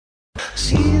They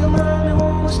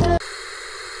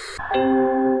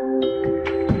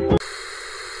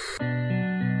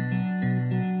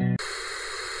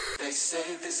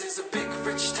say this is a big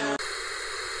rich town.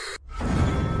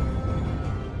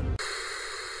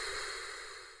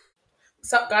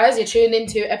 What's up, guys? You're tuned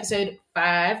into episode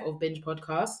 5 of Binge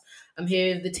Podcast. I'm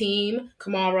here with the team,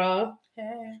 Kamara,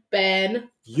 Ben,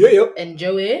 and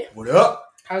Joey. What up?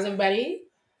 How's everybody?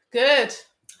 Good.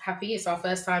 Happy? It's our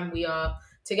first time we are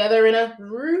together in a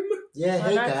room. Yeah,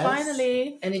 hey guys.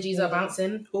 Finally. Energies are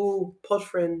bouncing. Oh, pod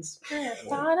friends. Yeah,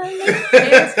 finally.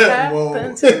 It's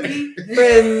happened to me.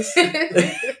 Friends.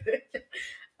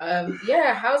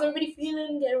 Yeah, how's everybody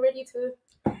feeling? Getting ready to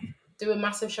do a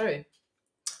massive show?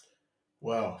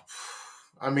 Well,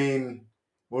 I mean,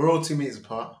 we're all 2 meters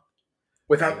apart.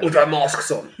 With our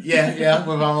masks on. Yeah,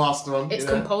 with our masks on. It's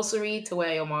compulsory to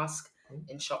wear your mask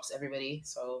in shops, everybody.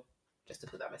 So just to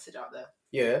put that message out there.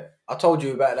 Yeah, I told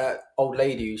you about that old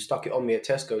lady who stuck it on me at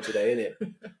Tesco today, innit?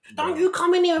 Don't you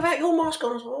come in here without your mask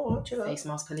on. I was like, oh, chill out. Face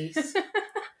mask police.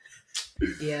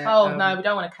 Yeah. Oh, no, we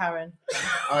don't want a Karen.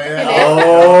 Oh,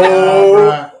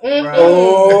 yeah.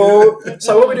 Oh.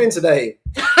 So what are we doing today?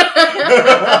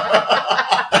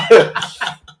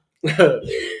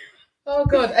 Oh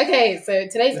god. Okay, so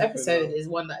today's episode is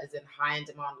one that is in high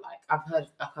demand. Like, I've heard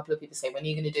a couple of people say, when are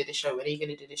you going to do the show? When are you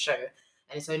going to do the show?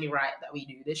 And it's only right that we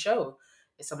do this show.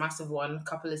 It's a massive one,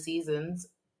 couple of seasons.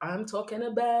 I'm talking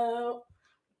about...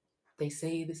 They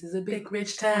say this is a big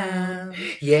rich town.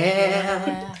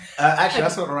 Yeah. Actually,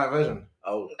 that's not the right version.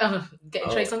 Oh.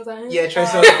 Getting Trey songs out here? Yeah,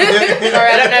 Trace. Sorry,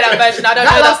 I don't know that version. I don't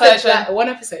know that lasted version. like one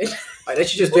episode. Right,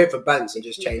 let's just do it for Bants and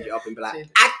just change it up and be like,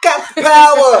 I got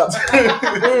power! Do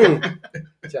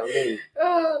you know what I mean?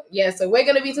 Yeah, so we're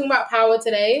going to be talking about Power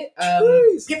today.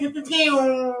 Jeez.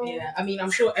 Yeah, I mean,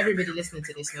 I'm sure everybody listening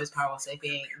to this knows Power, so if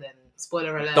you ain't, then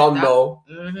spoiler alert. Don't know.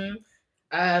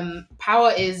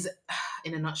 Power is,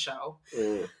 in a nutshell,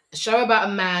 a show about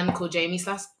a man called Jamie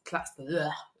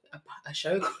a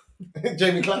show called...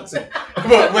 Jamie Clarkson.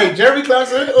 Wait, Jeremy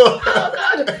Clarkson? Oh,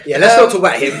 God. Yeah, let's not talk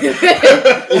about him.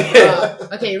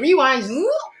 Okay, rewind.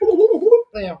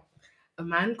 Yeah. A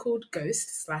man called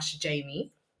Ghost /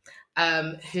 Jamie,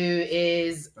 who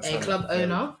is a club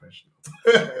owner.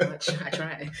 Very much. I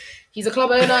try. He's a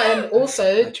club owner and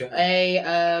also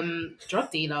a drug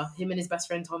dealer. Him and his best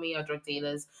friend Tommy are drug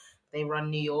dealers. They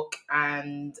run New York,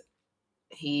 and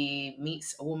he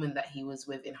meets a woman that he was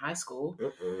with in high school.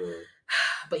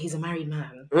 But he's a married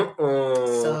man.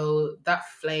 So that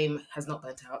flame has not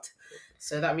burnt out.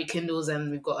 So that rekindles, and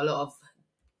we've got a lot of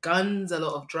guns, a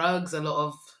lot of drugs, a lot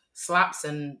of slaps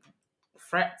and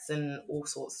threats and all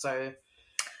sorts. So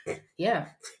yeah,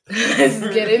 let's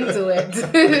get into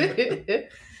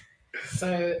it.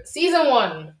 So season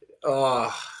 1.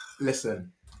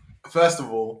 Listen, first of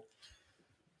all,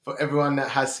 for everyone that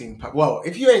has seen Power, well,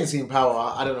 if you ain't seen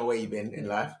Power, I don't know where you've been in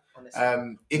life.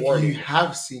 If Warning. you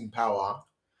have seen Power,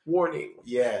 Warning.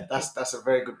 yeah, that's a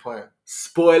very good point.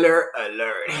 Spoiler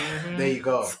alert. There you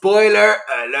go. Spoiler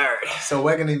alert. So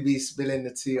we're going to be spilling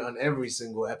the tea on every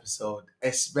single episode,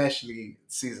 especially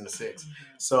season 6.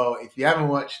 So if you haven't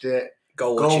watched it,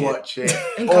 Go watch it,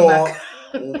 And come back.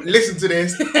 listen to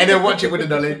this and then watch it with the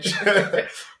knowledge.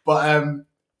 But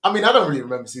I mean, I don't really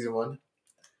remember season 1,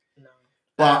 No.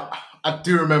 but I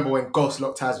do remember when Ghost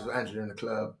locked eyes with Angela in the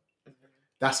club.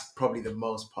 That's probably the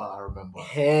most part I remember.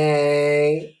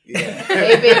 Hey. Yeah.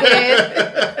 Hey, big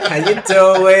head. How you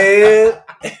doing?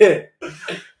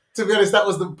 To be honest, that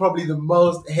was probably the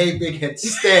most hey big head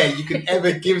stare you could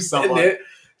ever give someone.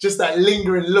 Just that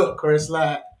lingering look where it's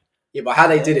like... Yeah, but how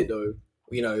they did it though,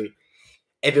 you know,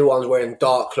 everyone's wearing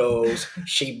dark clothes.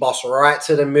 She busts right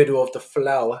to the middle of the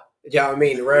floor. Do you know what I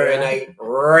mean? Wearing a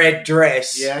red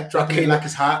dress. Yeah, dropping it like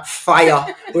it's hot.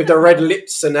 Fire with the red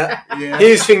lips and that. Yeah.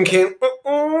 He's thinking,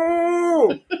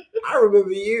 I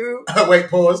remember you. Wait,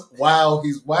 pause. Wow,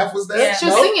 his wife was there? Yeah, she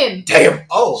was singing. Damn.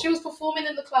 Oh. She was performing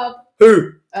in the club.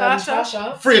 Who?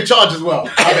 Tasha. Free of charge as well.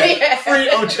 Okay. Yeah. Free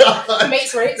of charge.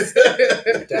 Mates rates.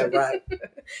 Damn right.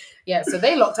 Yeah, so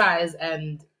they locked eyes,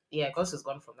 and yeah, Ghost was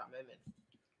gone from that moment.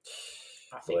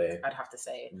 I think Boy. I'd have to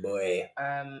say. Boy.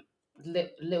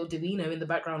 Little Divino in the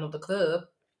background of the club,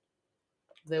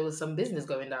 there was some business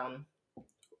going down.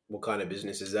 What kind of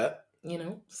business is that? You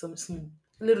know, some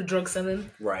little drug selling.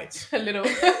 Right. A little.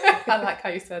 I like how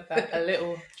you said that. A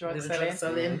little drug Little selling. drug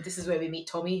selling. This is where we meet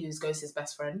Tommy, who's Ghost's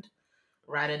best friend.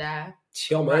 Ride or die.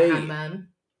 Tommy. Right hand man.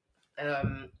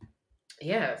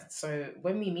 Yeah, so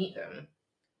when we meet them,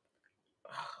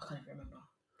 I can't even remember.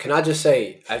 Can I just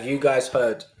say, have you guys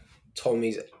heard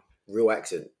Tommy's real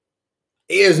accent?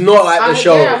 It is not like the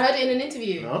show. Yeah, I heard it in an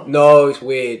interview. No, it's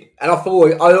weird. And I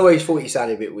always thought he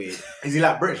sounded a bit weird. Is he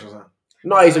like British or something?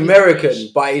 No, he's He's American,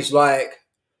 British. but he's like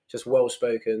just well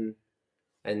spoken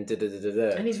and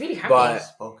da-da-da-da-da. And he's really happy. But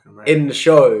in the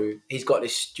show, he's got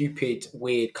this stupid,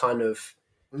 weird kind of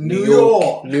New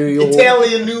York.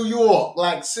 Italian New York,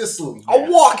 like Sicily. I'm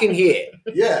walking here.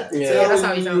 Yeah, Yeah, that's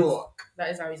how he New sounds. York. That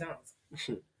is how he sounds.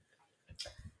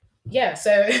 Yeah,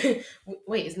 so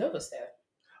wait, is Logos there?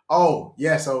 Oh,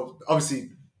 yeah, so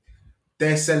obviously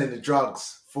they're selling the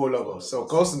drugs for Logos. So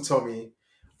Ghost and Tommy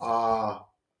are,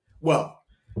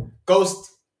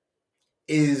 Ghost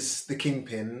is the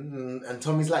kingpin and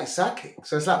Tommy's like sidekick.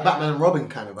 So it's like Batman and Robin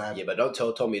kind of vibe. Yeah, but don't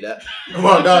tell Tommy that.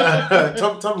 Well,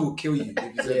 no. Tommy will kill you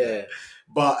if you say that. Yeah.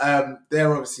 But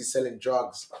they're obviously selling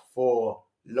drugs for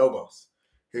Logos,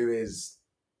 who is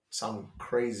some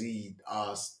crazy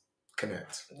ass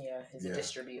connect. Yeah, he's a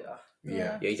distributor.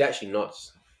 Yeah. Yeah, he's actually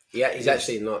nuts. Yeah, he's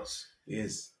actually nuts. He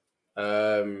is.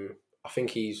 I think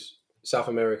he's South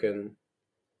American.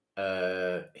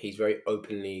 He's very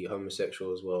openly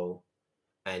homosexual as well.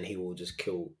 And he will just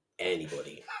kill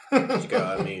anybody. You get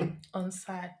what I mean? On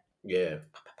side. Yeah.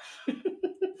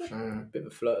 Bit of a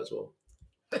flirt as well.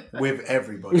 With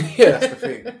everybody. Yeah. That's the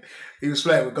thing. He was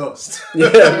flirting with Ghost. Yeah,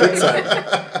 big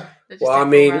time. Well, I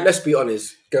mean, let's be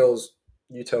honest. Girls,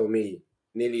 you tell me,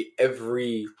 nearly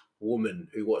every woman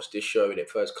who watched this show when it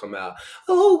first come out,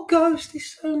 oh, Ghost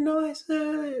is so nice. Do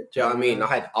you know what I mean? I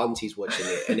had aunties watching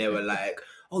it and they were like,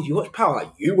 oh, you watch Power?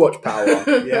 Like, you watch Power.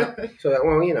 Yeah. So, like,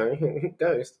 well, you know,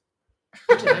 Ghost.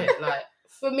 I don't know, like,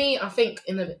 for me, I think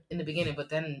in the beginning, but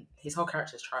then his whole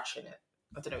character's trash in it.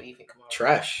 I don't know what you think about it.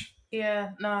 Trash.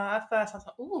 Yeah, no, at first I was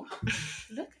like, ooh,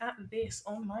 look at this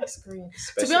on my screen.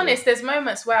 Especially. To be honest, there's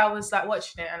moments where I was like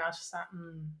watching it and I was just like,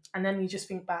 and then you just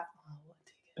think back, oh, what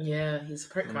did he get? Yeah, he's a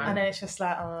prick, man. And then it's just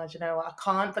like, oh, do you know what? I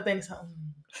can't. But then it's like,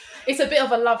 it's a bit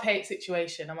of a love-hate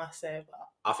situation, I must say. But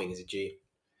I think he's a G.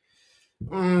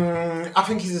 I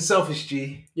think he's a selfish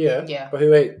G. Yeah. Yeah. But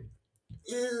who ain't?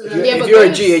 If But you're a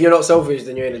Ghost- G and you're not selfish,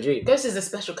 then you ain't a G. Ghost is a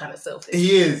special kind of selfish.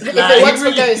 He is. If Like, it he works for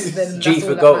really Ghost, is. then G that's for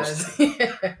all that Ghost.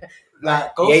 matters.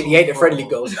 Like, He ain't a friendly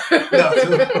Ghost.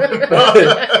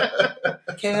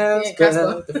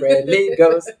 Casper. The friendly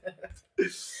Ghost.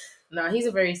 No, he's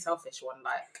a very selfish one.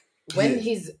 Like when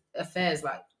his affairs,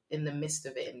 like in the midst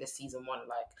of it in this season 1,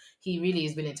 like he really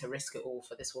is willing to risk it all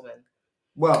for this woman.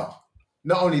 Well,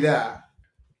 not only that,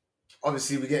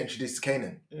 obviously we get introduced to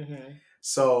Kanan. Mm-hmm.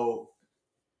 So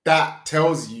that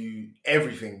tells you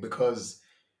everything because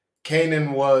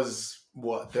Kanan was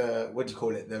what do you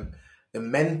call it? The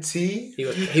mentee.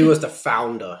 He was the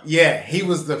founder. Yeah, he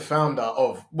was the founder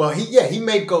of. Well, he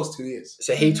made Ghost who he is.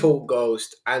 So he taught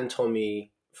Ghost and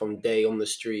Tommy from day on the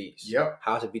streets. Yep.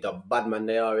 How to be the bad man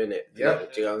they are, innit?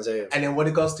 Yep. Do you know what I'm saying? And then what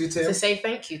did Ghost do to him? To say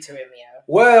thank you to him, yeah.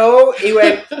 Well, he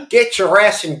went, get your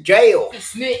ass in jail. He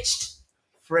snitched.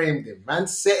 Framed him. Man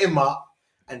set him up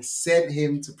and sent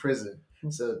him to prison.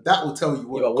 So that will tell you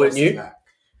what. Yeah, but wouldn't Ghost is you? like.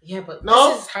 Yeah, but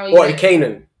No. this is how you What, get-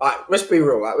 Kanan? Let's be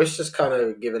real. Let's just kind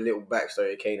of give a little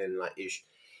backstory of Kanan.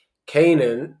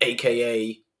 Kanan,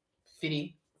 a.k.a.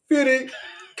 Fiddy.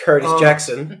 Curtis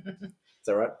Jackson. Is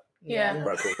that right? Yeah.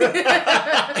 Right, cool.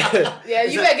 Yeah,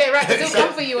 you better get right because he'll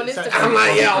come for you on Instagram. I'm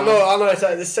like, yeah, I know. It's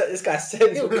like, this guy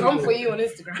said He'll come for you on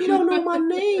Instagram. You don't know my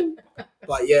name.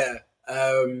 But yeah,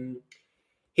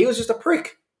 he was just a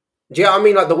prick. Do you know what I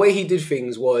mean? Like the way he did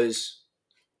things was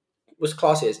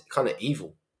classy as kind of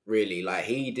evil, really. Like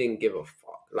he didn't give a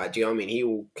fuck. Like, do you know what I mean? He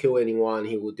will kill anyone.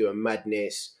 He will do a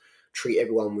madness, treat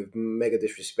everyone with mega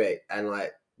disrespect. And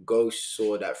like Ghost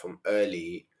saw that from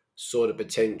early, saw the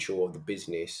potential of the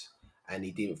business, and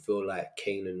he didn't feel like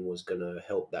Kanan was gonna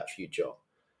help that future.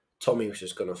 Tommy was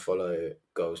just gonna follow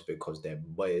Ghost because they're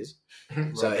boys.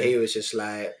 So he was just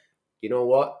like, you know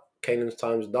what? Kanan's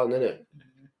time's done, innit?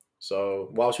 So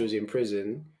while she was in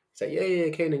prison, he's like, yeah,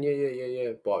 Kanan,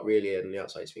 yeah. But really, on the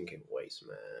outside, he's thinking, waste,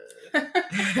 man.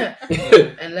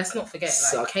 And let's not forget, like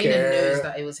Sucker. Kanan knows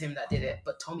that it was him that did it,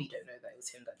 but Tommy don't know that it was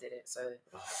him that did it. So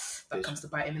that This comes to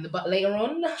bite him in the butt later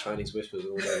on. Chinese whispers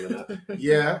all over that.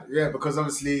 Yeah, because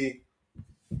obviously,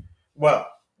 well,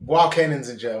 while Kanan's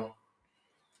in jail,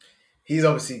 he's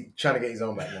obviously trying to get his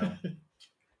own back now.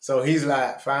 So he's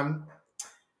like, fam,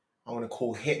 I'm going to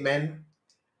call hitmen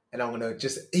and I'm going to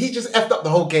he just effed up the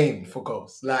whole game for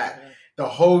Ghost. Like, the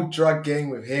whole drug game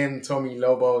with him, Tommy,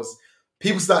 Lobos,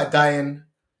 people started dying.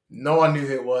 No one knew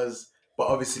who it was. But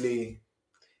obviously,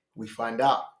 we find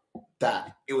out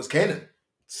that it was Kanan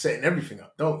setting everything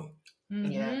up, don't we?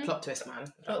 Yeah, plot twist, man.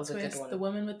 That Plot was a twist, good one. the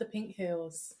woman with the pink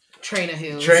heels. Trainer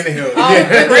heels. Trainer heels. Oh,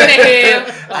 yeah. trainer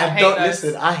heels. Oh, I And hate don't those.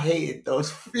 listen, I hated those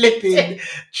flipping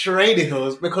trainer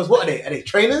heels because what are they? Are they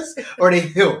trainers or are they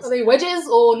heels? Are they wedges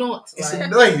or not? It's Like,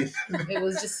 annoying. it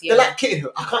was just They're like kitten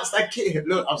heels. I can't stand kitten heels.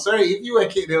 Look, I'm sorry if you wear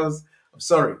kitten heels. I'm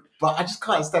sorry, but I just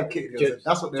can't stand kitten heels.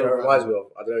 That's what It they're reminds me of.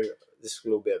 I don't know. This is a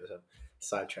little bit of a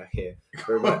sidetrack here. It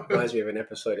reminds me of an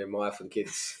episode in My Wife and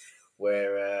Kids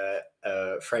where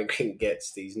Franklin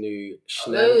gets these new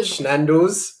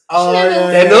schnandals. Oh,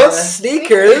 They're not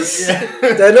sneakers. Yeah.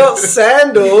 They're not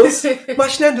sandals. My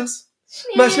schnandals.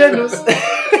 My schnandals.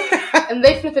 And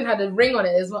they flipping had a ring on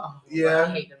it as well. Oh, Yeah. I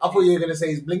hate them. I thought you were gonna say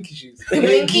his blinky shoes.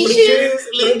 Blinky shoes.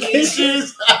 Blinky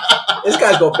shoes. This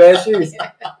guy's got bare shoes.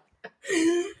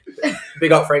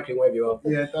 Big up Franklin, wherever you are.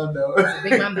 Yeah, don't know.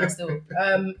 Big man there still.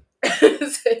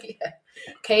 So yeah,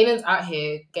 Kanan's out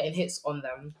here getting hits on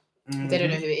them. They don't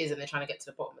know who it is, and they're trying to get to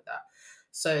the bottom of that.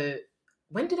 So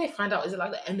when did they find out? Is it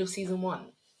like the end of season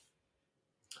 1?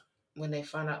 When they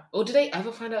find out, or did they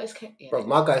ever find out it's Kanan? Yeah, Bro,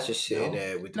 my guy's just sitting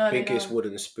there with the No, they biggest don't.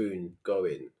 wooden spoon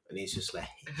going, and he's just like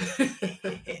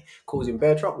causing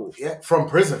bare trouble. Yeah, from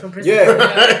prison. From prison.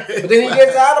 Yeah. But then he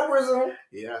gets out of prison.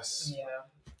 Yes. Yeah.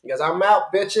 He goes, "I'm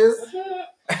out, bitches,"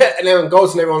 and then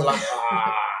goes and everyone's like,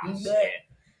 "Ah." Yeah.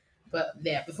 But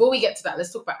yeah, before we get to that,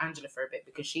 let's talk about Angela for a bit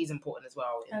because she's important as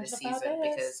well in this Angela season.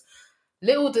 Valdez. Because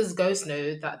little does Ghost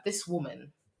know that this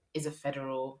woman is a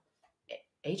federal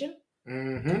agent,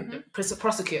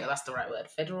 prosecutor. That's the right word,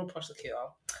 federal prosecutor.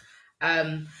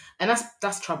 And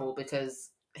that's trouble because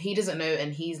he doesn't know,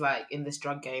 and he's like in this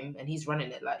drug game, and he's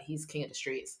running it like he's king of the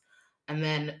streets. And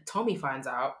then Tommy finds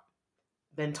out.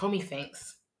 Then Tommy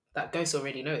thinks that Ghost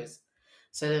already knows.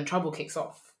 So then trouble kicks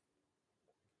off,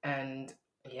 and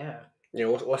yeah. You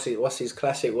know what's his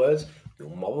classic words? You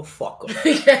motherfucker.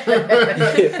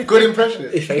 Good impression.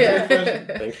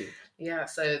 Thank you. Yeah,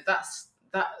 so that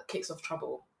kicks off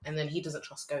trouble, and then he doesn't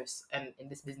trust Ghost, and in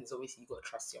this business, obviously, you got to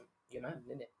trust your man,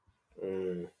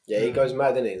 innit? Yeah, he goes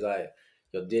mad, innit? He's like,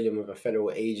 you're dealing with a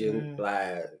federal agent,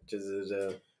 like, just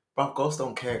But Ghost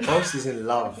don't care. Ghost is in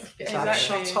love. it's like,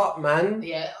 Exactly. shut up, man.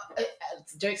 Yeah,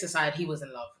 jokes aside, he was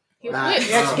in love. He was Nah, lit.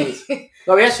 he actually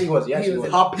No, he actually was. He actually was.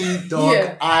 was. Puppy dog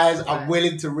Yeah. eyes. I'm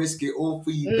willing to risk it all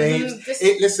for you, babes. This-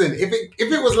 Listen, if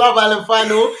it was Love Island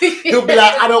final, he'll be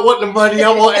like, I don't want the money. I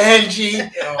want energy.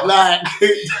 Like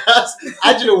that's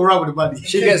Angela will run with the money.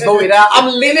 She gets voted out.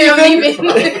 I'm leaving.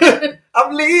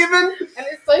 I'm leaving. And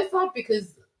it's so sad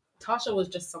because Tasha was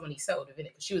just someone he settled with, innit?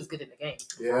 Because she was good in the game.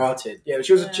 Rotted. Yeah,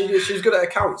 she was good at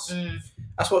accounts.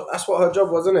 That's what her job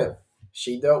was, isn't it?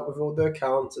 She dealt with all the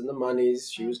accounts and the monies.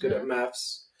 She was good at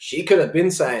maths. She could have been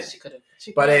saying, She could have.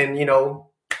 but then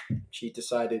she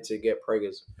decided to get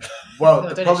preggers. Well,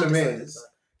 No, the I don't know if she problem decided, is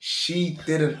she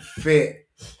didn't fit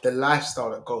the lifestyle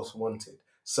that Ghost wanted.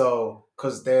 So,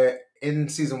 because they're in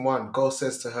season 1, Ghost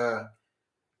says to her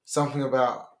something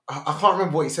about I can't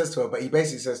remember what he says to her, but he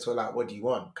basically says to her like, "What do you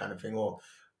want?" kind of thing, or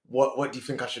 "What do you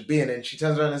think I should be?" And then she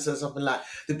turns around and says something like,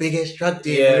 "The biggest drug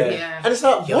dealer." Yeah. And it's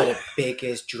like, You're what? the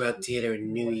biggest drug dealer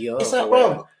in New York. It's like,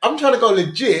 bro, I'm trying to go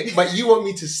legit, but you want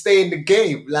me to stay in the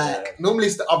game. Like, normally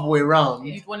it's the other way around.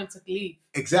 You'd want him to leave.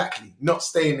 Exactly. Not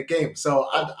stay in the game. So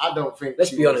I don't think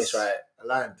Let's she be was honest, right?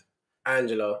 aligned.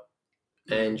 Angela,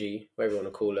 Angie, whatever you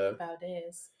want to call her,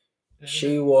 Valdez.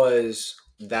 she was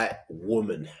that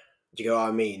woman. Do you get what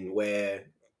I mean? Where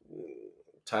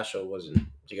Tasha wasn't. Do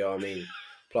you get what I mean?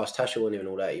 Plus, Tasha wasn't even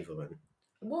all that either, man.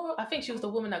 Well, I think she was the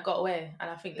woman that got away, and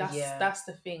I think that's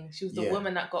the thing. She was the Yeah.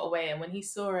 woman that got away, and when he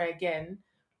saw her again,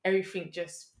 everything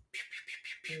just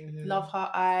love her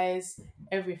eyes,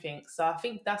 everything. So I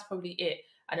think that's probably it.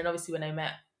 And then obviously when they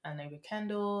met and they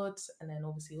rekindled, and then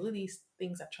obviously all of these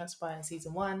things that transpire in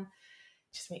season 1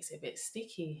 just makes it a bit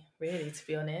sticky, really, to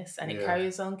be honest. And it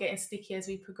carries on getting sticky as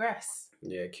we progress.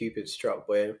 Yeah, Cupid struck,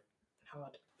 boy.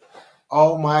 Hard.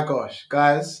 Oh my gosh,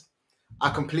 guys, I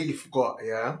completely forgot,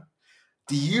 yeah?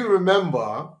 Do you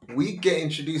remember we get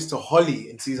introduced to Holly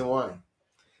in season 1?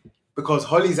 Because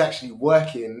Holly's actually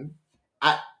working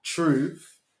at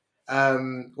Truth.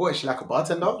 What is she, like a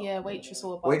bartender? Yeah, waitress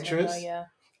or bartender, Waitress? yeah.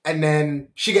 And then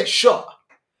she gets shot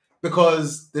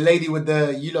because the lady with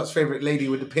you lot's favourite lady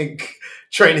with the pink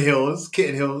trainer heels,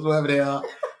 kitten heels, whatever they are,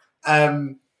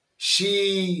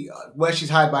 where she's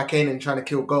hired by Kanan trying to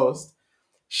kill Ghost,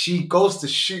 she goes to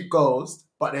shoot Ghost,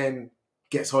 but then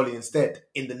gets Holly instead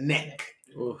in the neck.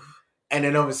 Oof. And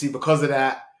then obviously because of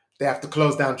that, they have to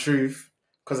close down Truth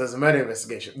because there's a murder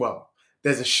investigation. Well,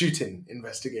 there's a shooting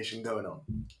investigation going on.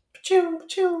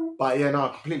 But yeah, no, I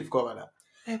completely forgot about that.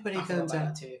 Everybody I forgot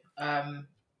about that too.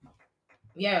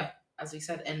 Yeah, as we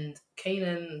said, and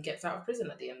Kanan gets out of prison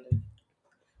at the end.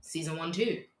 season 1, 2.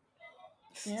 Yeah.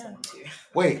 Season 1, 2.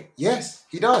 Wait, yes,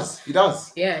 he does. He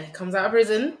does. Yeah, he comes out of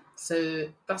prison, so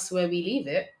that's where we leave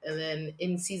it. And then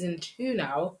in season 2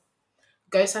 now,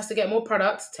 Ghost has to get more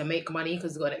product to make money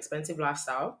because he's got an expensive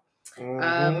lifestyle.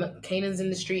 Kanan's in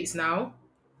the streets now.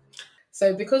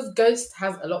 So because Ghost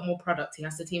has a lot more product, he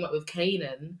has to team up with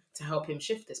Kanan to help him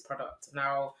shift this product.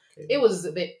 Now, it was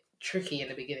a bit tricky in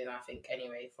the beginning, I think,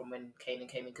 anyway, from when Kanan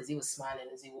came in, because he was smiling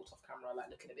as he walked off camera, like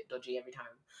looking a bit dodgy every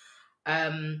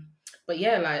time. But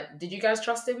yeah, like, did you guys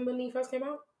trust him when he first came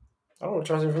out? I don't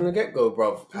trust him from the get-go,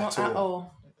 bruv. Not at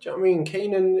all. Do you know what I mean?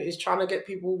 Kanan is trying to get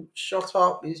people shot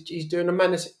up. He's doing the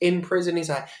madness in prison. He's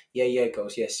like, yeah,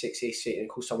 Ghost, yeah, 6 and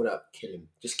call someone up, kill him.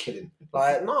 Just kill him.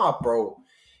 Like, nah, bro.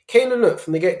 Kanan, look,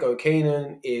 from the get-go,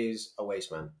 Kanan is a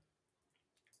waste man.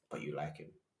 But you like him.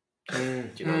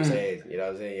 Do you know what I'm saying? You know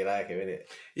what I'm saying? You like him, innit?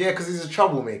 Yeah, because he's a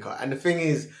troublemaker. And the thing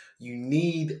is, you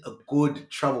need a good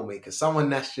troublemaker. Someone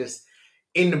that's just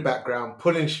in the background,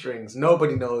 pulling strings,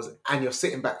 nobody knows, and you're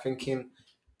sitting back thinking,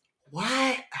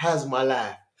 why has my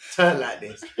life turned like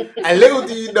this? And little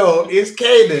do you know, it's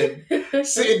Kanan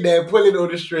sitting there pulling all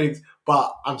the strings.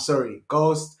 But I'm sorry,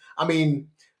 Ghost, I mean,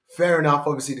 fair enough,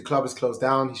 obviously the club is closed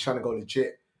down, he's trying to go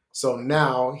legit. So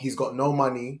now he's got no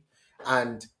money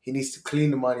and he needs to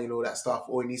clean the money and all that stuff,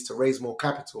 or he needs to raise more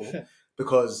capital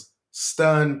because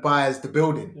Stern buys the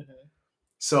building.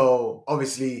 So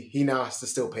obviously he now has to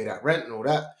still pay that rent and all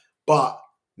that. But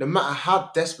no matter how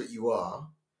desperate you are,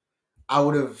 I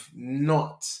would have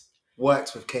not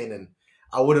worked with Kanan.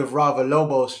 I would have rather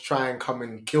Lobos try and come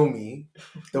and kill me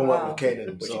than work with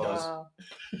Kanan. Which So he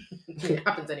does. It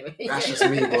happens anyway. that's just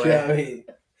me, boy. Do you know what I mean?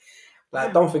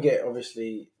 Like, don't forget,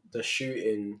 obviously, the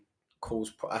shooting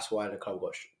caused... That's why the club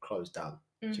got closed down.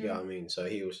 Do you get what I mean? So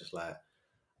he was just like...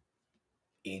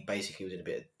 He basically was in a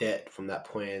bit of debt from that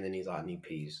point, and then he's like, I need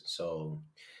peas. So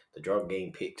the drug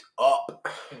game picked up.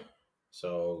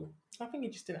 So... I think he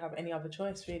just didn't have any other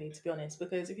choice, really, to be honest.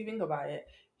 Because if you think about it,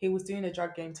 he was doing a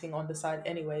drug game thing on the side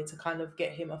anyway to kind of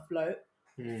get him afloat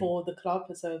for the club,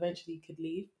 so eventually he could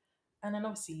leave. And then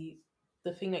obviously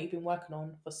the thing that you've been working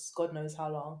on for God knows how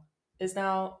long is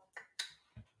now.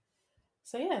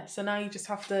 So yeah, so now you just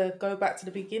have to go back to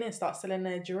the beginning, start selling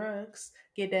their drugs,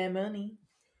 get their money.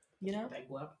 You know, Like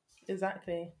what?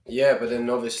 exactly. Yeah, but then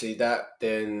obviously that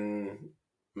then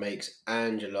makes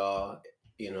Angela,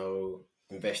 you know,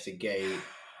 investigate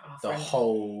the friend.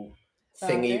 whole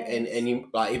thing Yes. and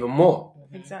like even more.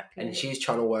 Exactly. And she's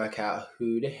trying to work out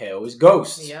who the hell is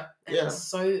Ghost. Yeah. And Yeah. it's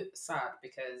so sad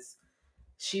because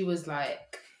she was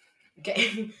like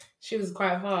she was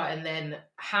quite far, and then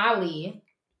Hallie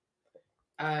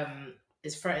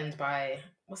is threatened by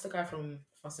what's the guy from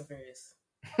Fast and Furious?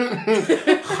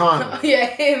 Han. Yeah,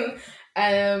 him.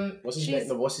 What's his she's-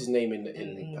 name? What's his name in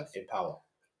English. Power?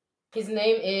 His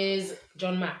name is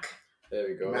John Mack. There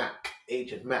we go. Mac.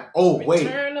 Agent Mac. Oh, wait.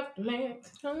 Return of the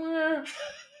Mac.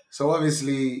 So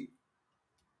obviously,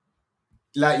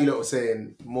 like you lot were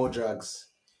saying, more drugs.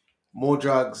 More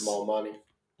drugs More money.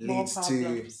 More leads to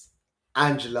problems.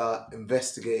 Angela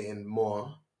investigating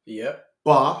more. Yep.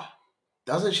 But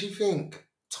doesn't she think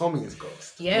Tommy is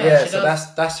Ghost? Yeah, she so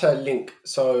does. that's her link.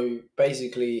 So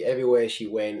basically, everywhere she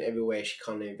went, everywhere she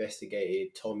kind of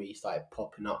investigated, Tommy started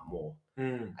popping up more.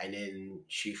 And then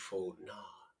she thought, nah,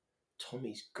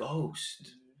 Tommy's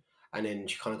Ghost. And then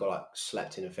she kind of got like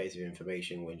slapped in the face with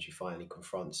information when she finally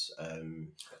confronts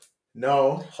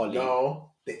No. Holly.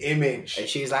 No. The image. And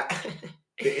she's like,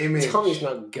 The image. Tommy's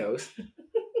not Ghost.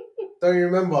 Don't you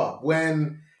remember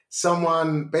when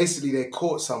someone, basically they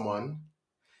caught someone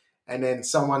and then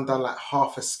someone done like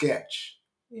half a sketch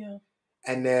Yeah.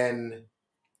 and then,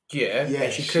 Yeah, Yeah,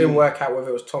 and she couldn't she- work out whether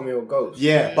it was Tommy or Ghost.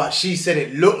 yeah, but she said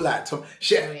it looked like Tommy.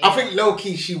 I think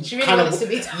low-key she really kind wanted of, to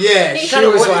be Tommy. yeah, She she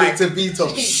was wanted like, it to be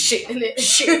Tommy. Shit, innit?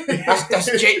 Shit,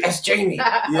 that's Jamie.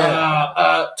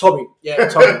 Yeah. Tommy. Yeah,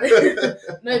 Tommy.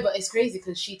 No, but it's crazy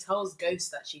because she tells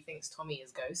Ghost that she thinks Tommy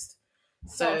is Ghost.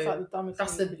 So it's like So the dumbest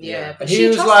that's thing the you could yeah. do. But he she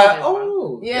was trusted like, him.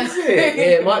 oh, Yeah. is it? Yeah,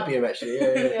 it might be him actually.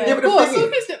 Yeah. Yeah, but the Of course, thing is-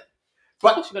 obviously. But-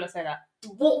 Of course you're gonna say that.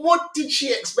 What did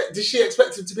she expect? Did she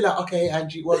expect him to be like, okay,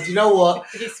 Angie, well, do you know what?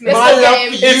 It's Let's My go love get for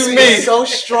him. you It's me. is so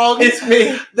strong It's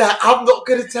me. that I'm not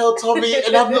going to tell Tommy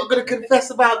and I'm not going to confess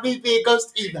about me being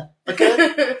Ghost either.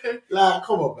 Okay? Like,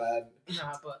 come on, man.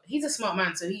 Nah, but he's a smart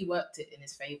man, so he worked it in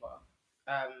his favour.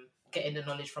 Getting the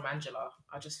knowledge from Angela,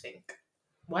 I just think.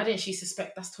 Why didn't she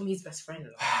suspect that's Tommy's best friend?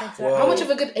 Like, Exactly. how much of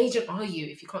a good agent are you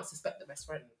if you can't suspect the best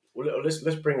friend? Well, let's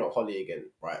bring up Holly again,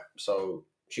 right? So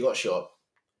she got shot,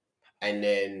 and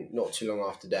then not too long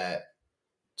after that,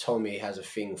 Tommy has a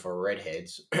thing for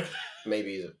redheads.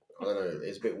 Maybe he's I don't know.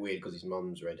 It's a bit weird because his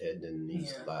mum's redhead and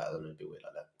he's Yeah. like, I don't know, a bit weird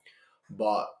like that.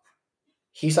 But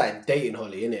he started dating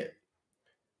Holly, innit?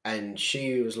 And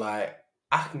she was like,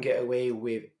 I can get away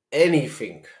with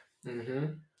anything. Mm-hmm.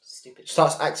 Stupid.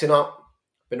 Starts acting up.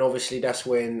 But obviously that's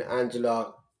when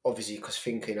Angela, obviously because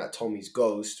thinking that Tommy's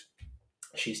ghost,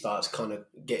 she starts kind of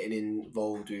getting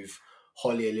involved with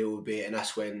Holly a little bit. And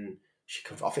that's when she,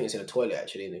 I think it's in the toilet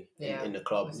actually, isn't it? Yeah. In the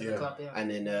club. It's in the club, yeah.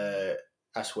 And then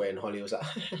that's when Holly was like,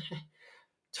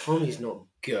 Tommy's not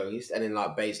ghost. And then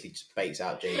like basically just bakes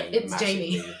out Jamie. It's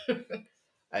massively. Jamie.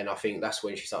 And I think that's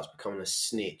when she starts becoming a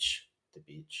snitch. The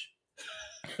bitch.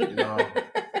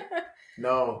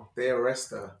 No, they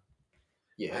arrest her.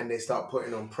 Yeah. And they start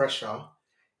putting on pressure.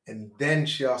 And then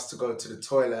she asks to go to the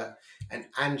toilet. And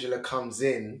Angela comes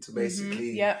in to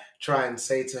basically try and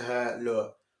say to her,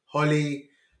 look, Holly,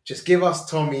 just give us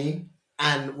Tommy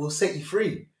and we'll set you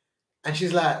free. And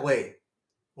she's like, wait,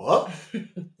 what?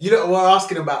 You know, we're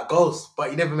asking about ghosts, but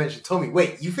you never mentioned Tommy.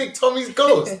 Wait, you think Tommy's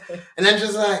ghost? And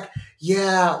Angela's like,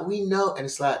 yeah, we know. And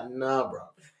it's like, nah, bro.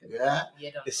 Yeah,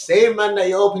 the same man that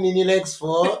you're opening your legs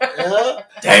for, yeah,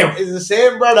 Damn, is the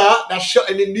same brother that's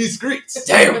shooting in these streets.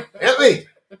 Damn, Get me?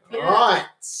 Yeah. Right.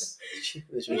 That's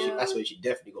when she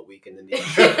definitely got weakened in the end.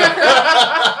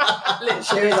 Literally.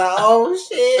 She was like, oh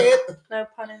shit. No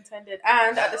pun intended.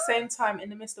 And at the same time, in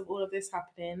the midst of all of this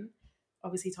happening,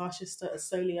 obviously Tasha started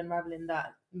slowly unraveling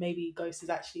that maybe Ghost is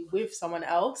actually with someone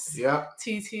else. Yeah.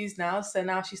 2-2s now. So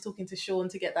now she's talking to Sean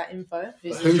to get that info.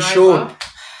 Who's Sean?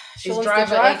 His Sean's driver,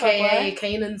 the driver, aka boy.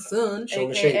 Kanan's son. Sean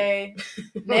the AKA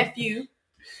nephew.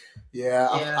 Yeah,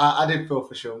 Yeah. I did feel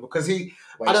for Sean because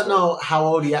I don't know how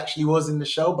old he actually was in the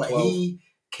show, but 12. he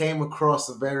came across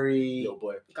a very, Little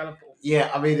boy.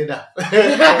 yeah, I made it up.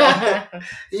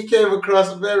 He came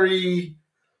across very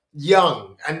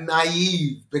young and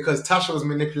naive because Tasha was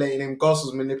manipulating him, Goss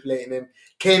was manipulating him,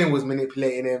 Kanan was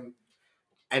manipulating him,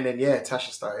 and then Tasha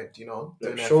started, doing her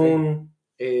thing. Sean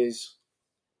is,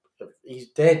 he's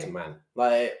dead, man.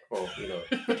 Like, well,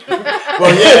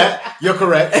 Well, yeah, you're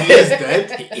correct. He is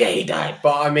dead. Yeah, he died.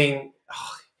 But I mean,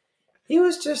 he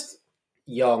was just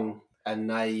young and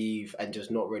naive and just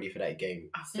not ready for that game.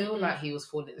 I feel like he was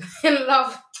falling in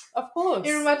love. Of course.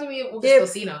 It reminded me of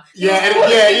August Alsina.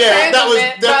 That was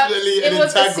definitely an It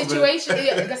was a entanglement.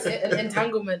 situation, that's it, an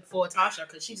entanglement for Tasha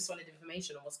because she just wanted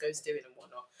information on what's Ghost doing and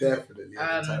whatnot. Definitely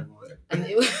an entanglement. And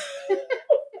it was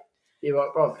Yeah,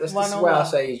 but bro, this is where I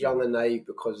say he's young and naive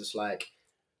because it's like,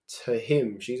 to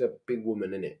him, she's a big woman,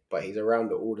 innit? But he's around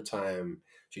her all the time.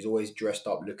 She's always dressed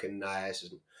up, looking nice,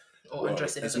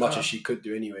 as much as she could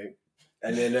do anyway.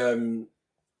 And then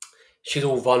she's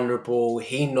all vulnerable.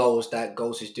 He knows that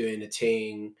Ghost is doing the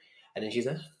thing, and then she's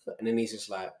like, and then he's just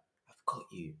like, I've got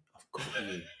you.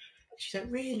 And she's like,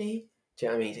 really? Do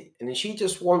you know what I mean? And then she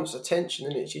just wants attention,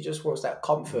 innit? She just wants that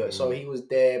comfort. So he was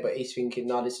there, but he's thinking,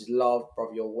 no, this is love,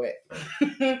 bro. You're wet.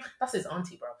 that's his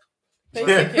auntie, bro.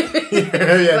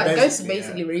 Yeah, Ghost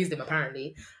basically raised him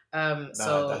apparently.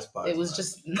 So that's bad, it was man.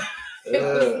 just Do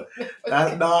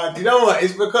you know what?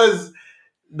 It's because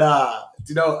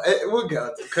we'll get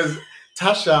onto it because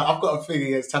Tasha. I've got a thing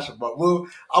against Tasha, but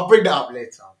I'll bring that up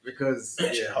later because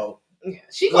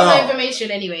she got her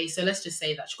information anyway. So let's just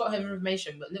say that she got her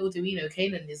information. But little do we know,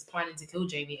 Kanan is planning to kill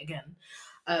Jamie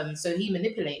again. So he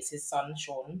manipulates his son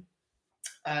Sean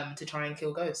to try and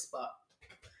kill Ghost, but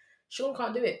Sean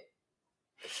can't do it.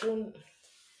 Sean,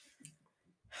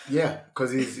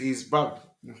 because he's bro.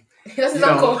 that's his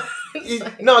uncle.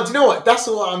 No, do you know what? That's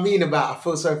what I mean about I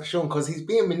feel sorry for Sean because he's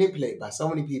being manipulated by so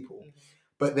many people,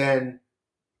 but then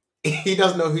he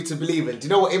doesn't know who to believe in. Do you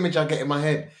know what image I get in my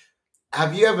head?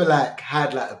 Have you ever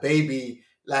had a baby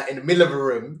in the middle of a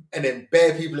room and then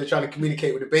bare people are trying to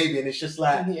communicate with the baby and it's just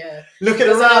looking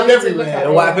around everywhere?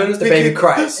 And what happens? The baby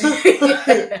cries.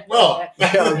 Well,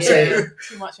 that's what I'm saying.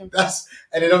 Too much info.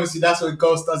 And then obviously that's when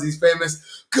Ghost does his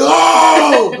famous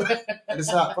go, and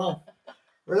it's like, bro,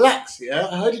 relax, yeah.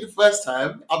 I heard you the first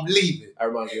time. I'm leaving. I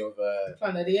remind you of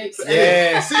Planet of the Apes.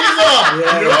 Yeah, Caesar.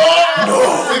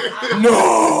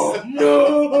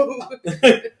 No.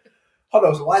 Hold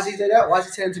on. So why is he doing that? Why is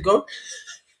he telling him to go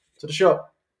to the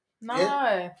shop?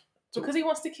 No. Because he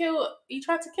wants to kill. He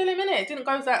tried to kill him, innit? It didn't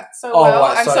go that so Oh, well,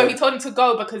 right, and so- so he told him to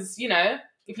go because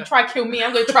if you try to kill me,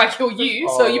 I'm going to try to kill you.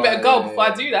 So you better go before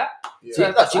I do that. Yeah. See,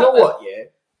 do you know what? Yeah.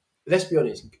 Let's be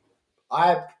honest.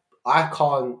 I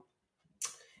can't.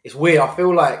 It's weird. I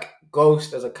feel like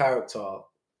Ghost as a character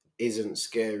isn't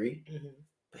scary,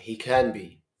 but he can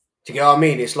be. Do you get what I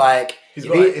mean? It's like He's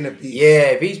if got an inner peace.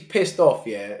 Yeah, if he's pissed off,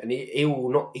 and he will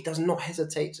not. He does not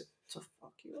hesitate to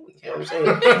fuck you. You know him. what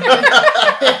I'm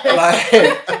saying?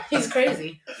 Like, He's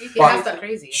crazy. He But- has that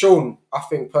crazy. Sean, I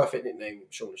think perfect nickname,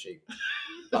 Sean the Sheep.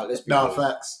 Like, let's be No, real.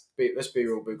 facts. Let's be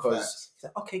real, because Facts. he's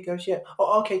like, okay, Ghost, yeah.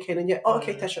 Oh, okay, Kanan, yeah. Oh,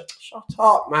 okay, Tasha. Shut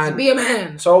up, man. Be a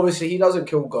man. So obviously he doesn't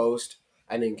kill Ghost,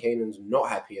 and then Kanan's not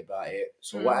happy about it.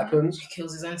 So what happens? He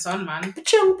kills his own son, man.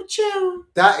 Ba-chow.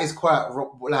 That is quite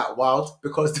like wild,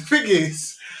 because the thing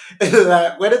is,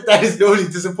 like, when a dad is normally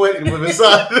disappointed with his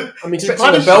son, I mean, he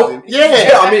especially the punishes belt. him. Yeah.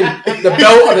 I mean, the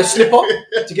belt or the slipper.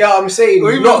 Do you get what I'm saying?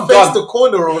 Or even Not face done. the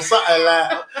corner or something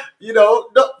like,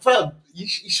 not fam. You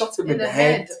shot him in the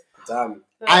head. Damn.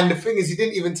 And the thing is, he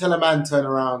didn't even tell a man, turn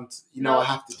around, No. I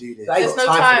have to do this. I ain't There's got no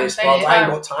time for time, this, they bro. ain't I ain't time.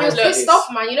 got time He was for pissed this. off,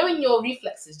 man. You know when your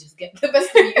reflexes just get the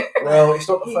best of you. Well, it's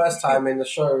not the first time in the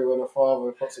show when a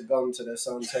father puts a gun to their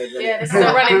son's head. Yeah, this is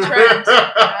a running trend. Do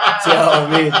you know what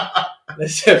I mean?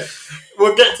 Listen,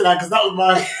 We'll get to that, because that was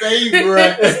my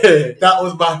favourite. That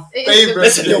was my It is the favourite.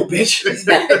 best. listen, little bitch. It's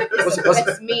the What's-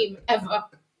 best meme ever.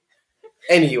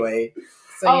 Anyway,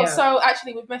 So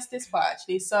actually, we've missed this part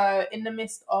actually. So in the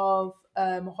midst of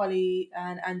Holly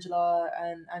and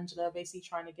Angela basically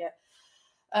trying to get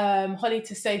Holly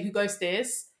to say who Ghost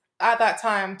is, at that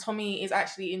time Tommy is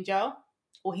actually in jail,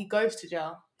 or he goes to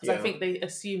jail, because Yeah. I think they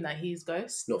assume that he's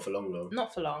Ghost. not for long though.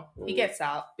 Not for long. He Mm. gets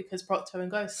out because Proctor and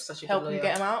Ghost Such a good help him lawyer.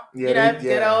 get him out. Yeah, you know, they-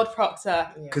 good yeah. old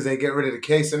Proctor. Because they get rid of the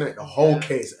case, innit? The whole Yeah.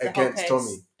 case The whole against case.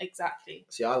 Tommy. Exactly.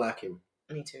 See, I like him.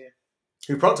 Me too.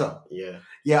 Who, Proctor? Yeah.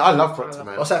 Yeah, I love Proctor, I love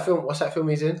man. What's that film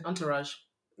he's in? Entourage.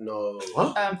 No.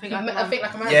 What? Think like a I man. think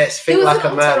like a man. Yes, He Think was Like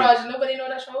in a Man. Entourage. Nobody know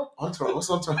that show. Entourage? What's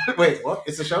Entourage? Wait, what?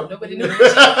 It's a show? Nobody knew.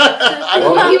 I He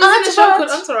don't What? know. was in a show called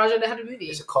Entourage, and they had a movie.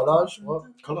 It's a collage. What?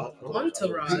 Come on.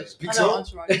 Entourage. Big I know Soul?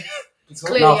 Entourage. Big Soul?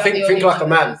 Clearly, No, I'm Think- the Think only Like a one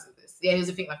Man. that knows this. Yeah, he was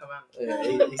a Think Like a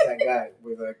Man. Yeah, he's that guy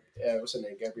with a what's her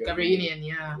name? Gabrielle. Gabriel, yeah.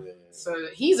 Yeah. So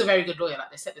he's a very good lawyer. Like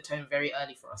they set the tone very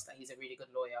early for us that he's a really good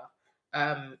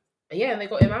lawyer. Yeah, and they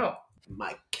got him out.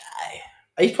 My guy.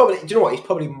 He's probably. Do you know what? He's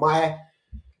probably my.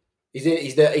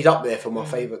 He's up there for my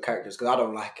favorite characters, because I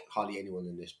don't like hardly anyone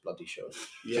in this bloody show.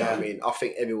 Do you know what I mean? I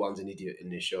think everyone's an idiot in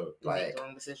this show. They make Like the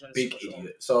wrong decisions. big for sure.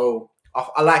 idiot. So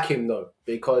I like him though,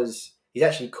 because he's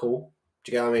actually cool.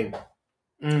 Do you get what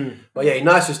I mean? But yeah, he's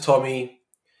nice as Tommy,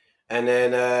 and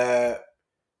then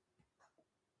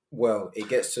well, it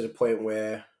gets to the point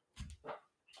where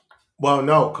Well,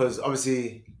 no, because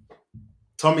obviously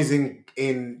Tommy's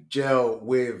in jail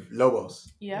with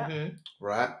Lobos, Yeah. Mhm.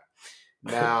 right?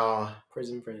 Now,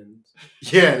 prison friends.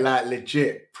 yeah, like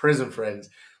legit prison friends,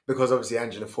 because obviously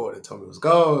Angela thought that Tommy was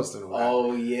Ghost and all that.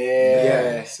 Oh yeah,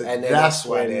 Yeah, so and then that's that's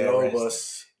why when they Lobos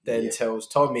arrested. then Yeah. tells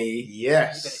Tommy,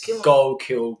 Yes. You better kill him. "Go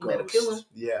kill Better Ghost." kill him.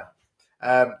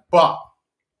 Yeah. But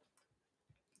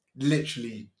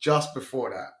literally just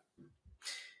before that,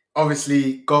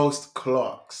 obviously Ghost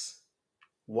clocks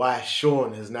why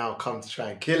Sean has now come to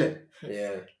try and kill him,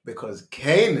 Yeah, because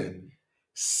Kanan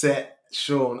set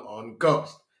Sean on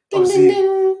Ghost. Ding, Obviously, ding,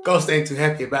 ding. Ghost ain't too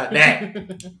happy about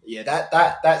that. Yeah.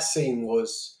 That scene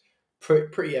was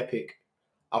pretty epic.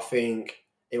 I think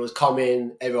it was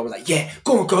coming. Everyone was like, "Yeah,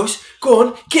 go on, Ghost, go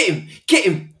on, get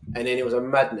him," and then it was a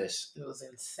madness. It was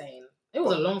insane. It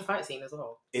was a long fight scene as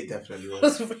well. It definitely It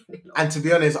was. was really long. And to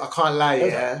be honest, I can't lie, It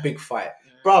was yeah. a big fight,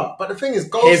 Bro, but the thing is,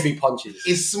 Ghost heavy punches,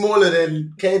 is smaller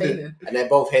than Kanan. Kanan. and they're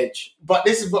both hedge. But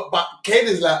this is but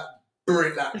Kanan's like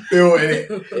brick, like built in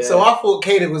it. Yeah. So I thought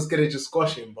Kanan was gonna just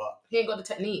squash him, but He ain't got the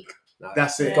technique. No,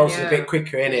 that's it. Ghost is Yeah. a bit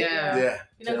quicker, innit? Yeah. Yeah. You know, Do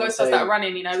you know Ghost what does I'm that saying?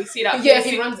 running. You know, we see that. Yeah,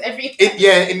 he runs every.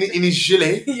 In his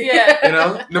gilet, Yeah. you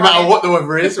know, no matter what the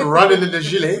weather is, running in the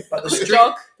gilet. But the Quick street,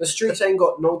 jog. the streets ain't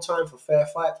got no time for fair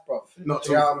fights, bro. Not Do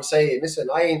you know to what I'm saying? Listen,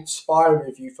 I ain't sparring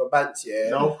with you for bants,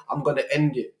 yeah. no. I'm gonna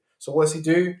end it. So what's he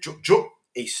do? Juk, juk.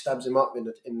 He stabs him up in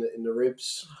the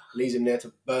ribs, leaves him there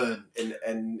to burn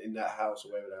in that house or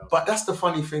wherever the hell. But that's the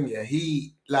funny thing, yeah.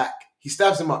 He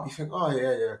stabs him up. You think, oh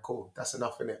yeah, cool, that's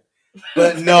enough in it.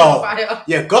 But no, Fire.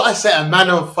 you gotta set a man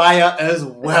on fire as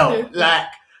well. Like,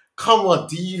 come on,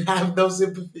 do you have no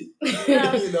sympathy?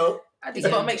 Yeah. You know. He's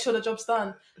got to make sure the job's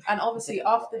done. And obviously,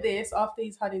 after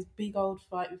he's had his big old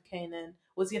fight with Kanan,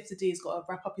 what does he have to do? He's got to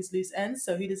wrap up his loose ends.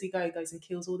 So who does he go? He goes and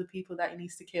kills all the people that he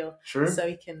needs to kill, True. so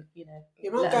he can, you know.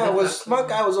 Yeah, let him live. my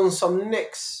guy was on some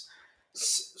next,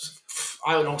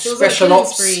 I don't know, It was special a killing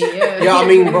ops. spree, yeah. Yeah, I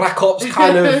mean, Black Ops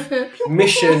kind of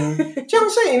mission. Do you know what I'm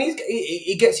saying?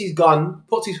 He gets his gun,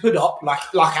 puts his hood up, like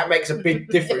that makes a big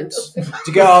difference. Do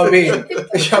you get what I mean? Do you know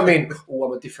what I mean? Oh,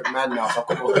 I'm a different man now. I've got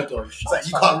my hood on. It's like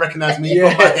you can't recognize me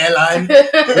Yeah. from my hairline.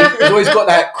 He's always got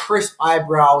that crisp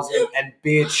eyebrows and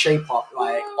beard shape up,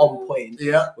 like on point,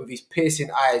 Yeah. with his piercing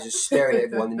eyes, just staring at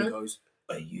everyone. And he goes,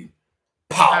 "Are you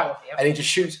pow, Yep. and he just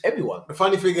shoots everyone. The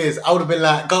funny thing is, I would have been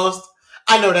like, Ghost,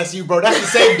 I know that's you, bro. That's the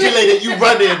same Gillet that you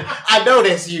run in. I know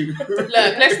that's you. Look,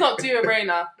 let's not do a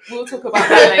brainer. We'll talk about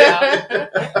that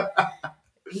later.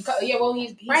 He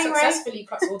Right. successfully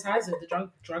cuts all ties with the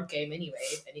drug game anyway,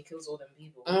 and he kills all them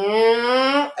people.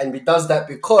 And he does that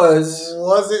because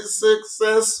Was it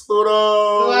successful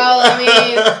though? Well, I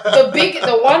mean,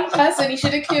 the one person he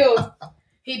should have killed,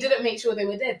 he didn't make sure they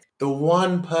were dead. The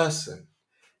one person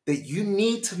that you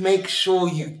need to make sure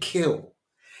you kill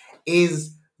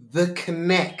is the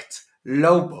Connect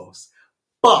Lobos.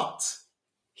 But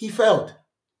he failed.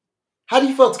 How do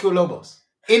you fail to kill Lobos?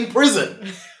 In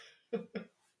prison.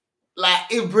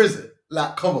 Like, in prison.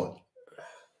 Like, come on.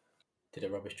 did a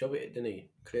rubbish job at it, didn't he?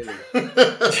 Clearly. Do you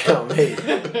know what I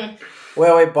mean?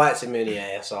 Well, it bites him in the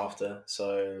ass after,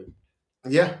 so...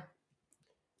 Yeah.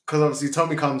 Because obviously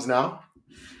Tommy comes now.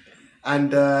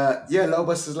 And,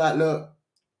 Lobos is like, look,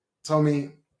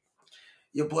 Tommy,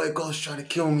 your boy Ghost trying to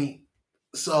kill me.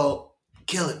 So,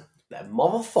 kill him. That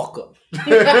motherfucker.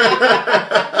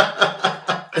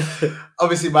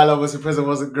 Obviously, my Lobos in prison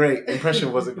wasn't great.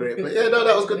 Impression wasn't great. But yeah, no,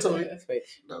 that was good, Tommy.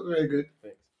 Thanks. That was very good.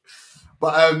 Thanks.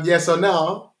 But so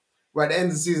now, we're at the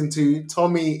end of season 2.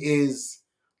 Tommy is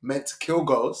meant to kill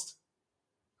Ghost.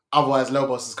 Otherwise,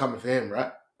 Lobos is coming for him,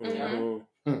 right? Mm.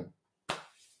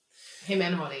 Him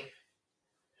and Holly.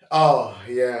 Oh,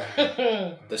 yeah.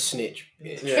 The snitch.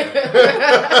 Yeah.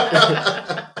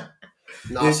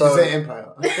 No, This so... is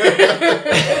Empire.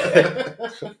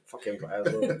 Fucking Empire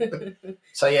as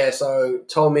well. So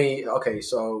Tommy, okay,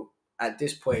 so at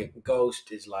this point,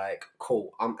 Ghost is like, cool,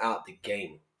 I'm out the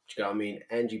game. Do you know what I mean?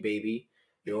 Angie, baby,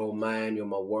 you're all mine, you're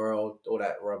my world, all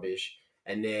that rubbish.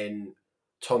 And then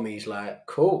Tommy's like,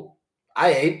 cool,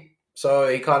 I ain't. So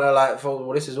he kind of like thought,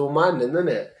 well, this is all mine then, isn't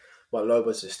it? But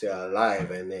Lobos is still alive.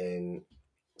 And then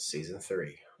season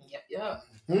 3. Yep.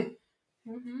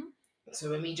 Mm-hmm. So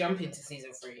when we jump into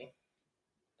season 3,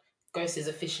 Ghost is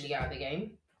officially out of the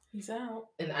game. He's out.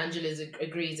 And Angela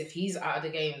agrees if he's out of the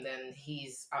game, then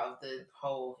he's out of the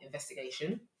whole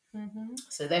investigation. Mm-hmm.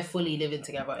 So they're fully living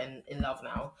together and in love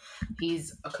now.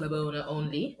 He's a club owner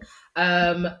only.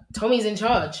 Tommy's in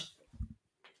charge.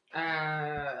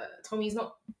 Tommy's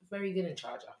not very good in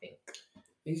charge, I think.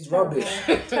 He's rubbish.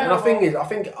 And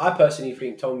I personally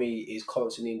think Tommy is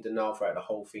constantly in denial throughout the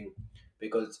whole thing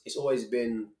because it's always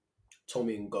been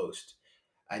Tommy and Ghost.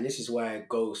 And this is where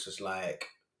Ghost is like,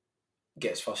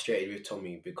 gets frustrated with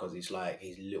Tommy because he's like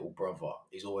his little brother.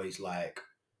 He's always like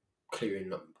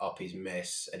clearing up his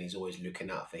mess and he's always looking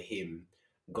out for him.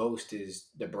 Ghost is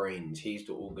the brains, he's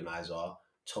the organizer,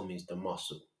 Tommy's the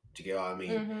muscle. Do you get what I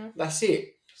mean? Mm-hmm. That's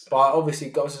it. But obviously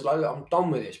Ghost is like, look, I'm done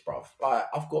with this, bruv. Like,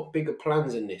 I've got bigger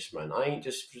plans than this, man. I ain't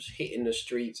just hitting the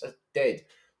streets. That's dead.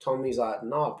 Tommy's like,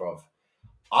 nah, bruv.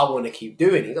 I want to keep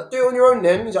doing it. He's like, do it on your own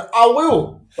then. He's like, I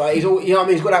will. But he's all, you know what I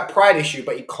mean? He's got that pride issue,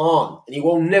 but he can't. And he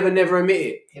will never admit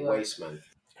it. He won't. Waste, man.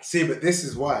 See, but this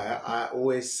is why I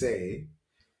always say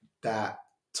that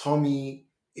Tommy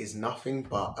is nothing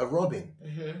but a Robin.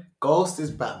 Mm-hmm. Ghost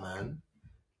is Batman.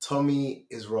 Tommy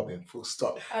is Robin. Full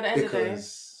stop. At the end of the day,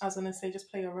 Because, I was going to say,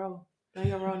 just play your role. Know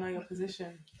your role, know your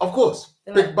position. of course.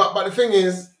 Like- But the thing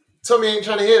is, Tommy ain't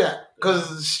trying to hear that.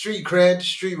 Because street cred,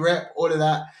 street rep, all of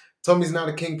that. Tommy's now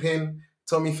the kingpin.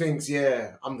 Tommy thinks,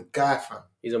 yeah, I'm the guy, fam.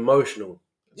 He's emotional.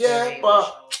 Yeah, Very but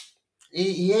emotional.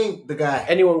 he ain't the guy.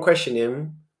 Anyone question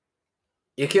him,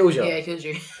 he kills you. Yeah, it kills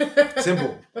you.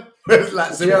 Simple. It's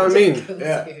like Do you know what I mean?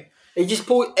 Yeah. He just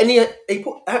pulled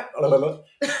the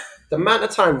amount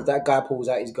of times that guy pulls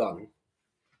out his gun.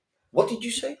 What did you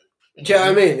say? Do you know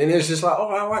what I mean? And it's just like,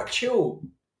 oh, all right, chill.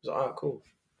 It's like, all right, cool.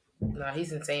 Nah,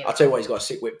 he's insane. I'll tell you what, he's got a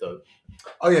sick whip though.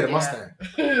 Oh, yeah, the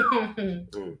Yeah.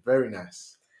 Mustang. Very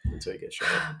nice. Until he gets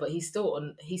shot. But he still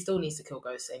needs to kill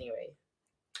Ghost anyway.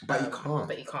 But you can't.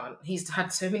 But he can't. He's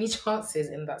had so many chances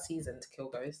in that season to kill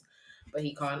Ghost, but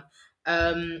he can't.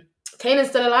 Kanan's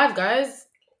still alive, guys.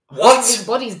 What? His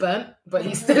body's burnt, but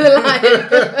he's still alive.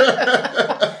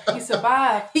 He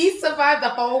survived. He survived the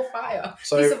whole fire.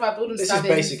 So he survived all them this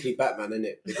stabbings. is basically Batman, isn't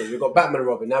it? Because we've got Batman and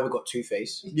Robin, now we've got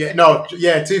Two-Face.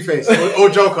 Two-Face or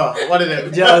Joker, one of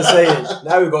them. Do you know what I'm saying?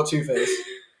 Now we've got Two-Face.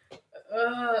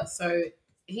 So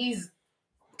he's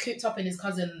cooped up in his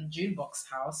cousin Junebox's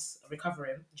house,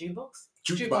 recovering. Junebox?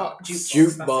 Jukebox.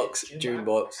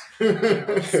 Junebox.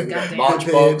 Goddamn.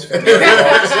 March box.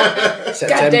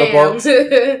 September box.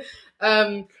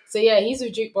 Goddamn. So yeah, he's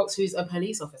with Jukebox, who's a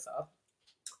police officer.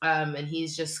 And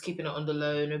he's just keeping it on the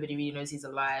low. Nobody really knows he's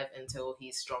alive until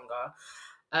he's stronger.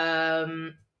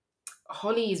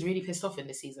 Holly is really pissed off in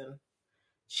this season.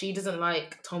 She doesn't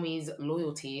like Tommy's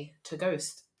loyalty to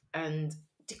Ghost. And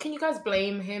can you guys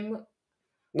blame him?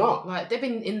 No. Like, they've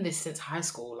been in this since high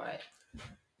school. Like,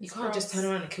 you It's can't just gross.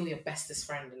 turn around and kill your bestest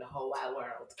friend in the whole wide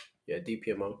world. Yeah,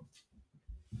 DPMO.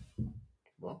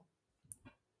 What?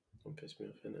 Don't piss me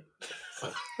off, innit?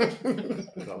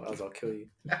 I'll kill you.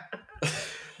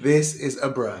 This is a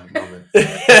bruh moment.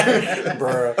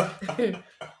 Bruh.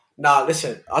 Nah,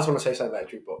 listen, I just want to say something about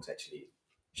Jukebox, actually.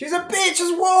 She's a bitch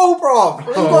as well, bro.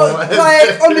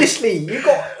 Like, honestly, you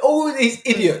got all these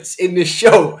idiots in this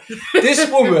show.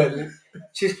 This woman,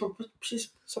 she's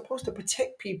supposed to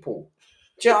protect people.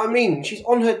 Do you know what I mean? She's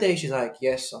on her day. She's like,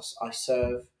 yes, I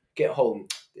serve. Get home.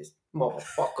 This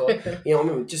motherfucker. You know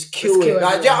what I mean? Just kill it.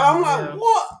 Like, I'm like,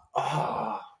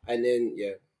 what? And then,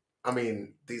 yeah. I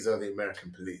mean, these are the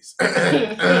American police.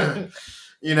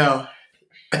 You know,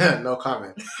 no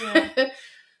comment. Yeah.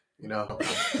 You know.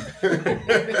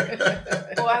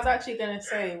 Well, I was actually going to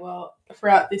say,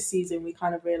 throughout this season, we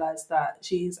kind of realised that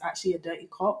she's actually a dirty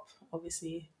cop.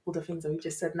 Obviously, all the things that we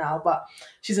just said now, but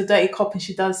she's a dirty cop and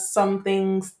she does some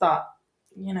things that,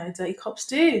 dirty cops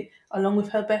do, along with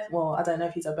her best, I don't know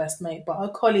if he's her best mate, but her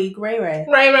colleague, Ray Ray.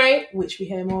 Ray Ray. Which we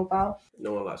hear more about.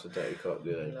 No one likes a dirty cop,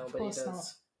 do they? Nobody course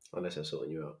does. Unless they're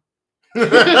sorting you out.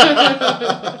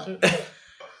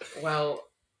 Well,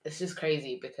 it's just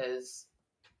crazy because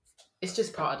it's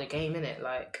just part of the game, innit?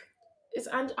 Like,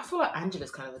 I feel like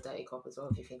Angela's kind of a dirty cop as well,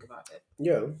 if you think about it.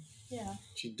 Yeah. Yeah.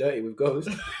 She's dirty with ghosts.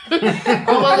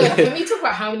 Oh my god, can we talk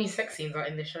about how many sex scenes are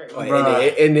in the show?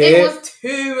 It was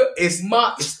too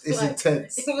much. It's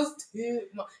intense. It was too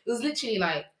much. It was literally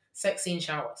like sex scene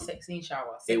shower.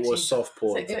 It was soft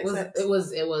porn. Sex. It was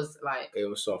like It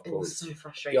was soft it porn. was so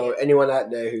frustrating. Yo, anyone out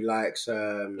there who likes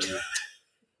 50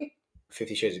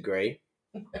 Shades of Grey,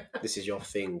 this is your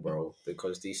thing, bro,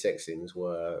 because these sex scenes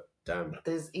were damn.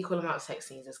 There's equal amount of sex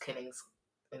scenes as killings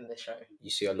in the show. You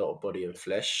see a lot of body and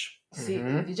flesh. See,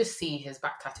 you just see his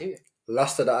back tattoo.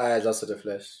 Lust of the eyes, lust of the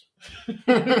flesh.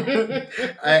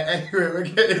 Anyway, we're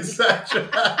getting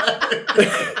sidetracked.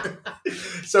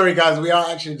 Sorry, guys, we are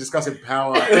actually discussing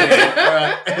power.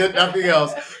 Alright, nothing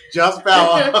else, just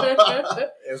power.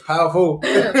 It was powerful.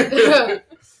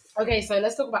 Okay, so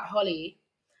let's talk about Holly.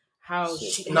 How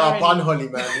Bun Holly,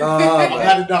 man. Nah, I man.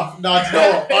 had enough. No, you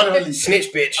know what? Bun Holly.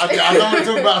 Snitch bitch. I don't want to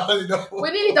talk about Holly no more.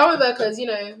 We're nearly done with her because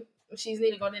she's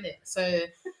nearly gone in it. So Hurry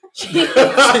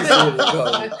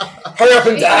up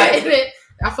and die.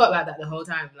 I felt like that the whole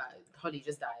time. Like Holly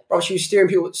just died. Bro, she was stealing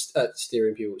people.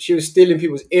 She was stealing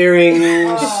people's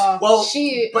earrings. Well,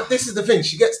 but this is the thing.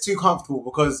 She gets too comfortable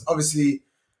because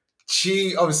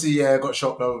she got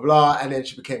shot, blah, blah, blah. And then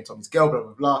she became Tommy's girl, blah,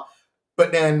 blah, blah.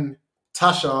 But then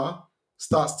Tasha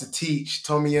starts to teach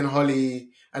Tommy and Holly.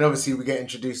 And obviously we get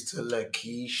introduced to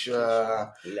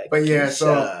Lakeisha. But yeah,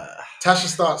 so Tasha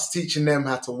starts teaching them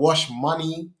how to wash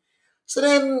money. So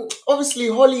then, obviously,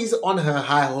 Holly's on her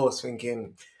high horse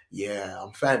thinking, yeah,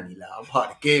 I'm family, like, I'm part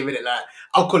of the game, innit? Like,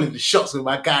 I'm calling the shots with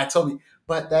my guy, Tommy.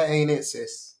 But that ain't it,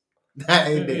 sis. That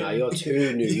ain't it. Nah, you're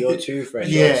too new. You're too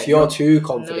friendly. Yeah. You're too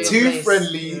confident. Too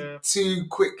friendly, too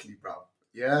quickly, bro.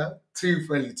 Yeah? Too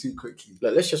friendly, too quickly.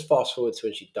 Look, let's just fast forward to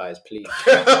when she dies, please.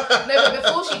 No, but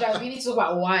before she dies, we need to talk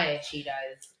about why she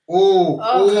dies.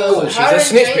 Oh, she's a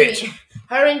snitch bitch.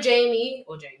 Her and Jamie,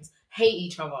 or James, hate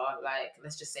each other. Like,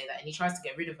 let's just say that. And he tries to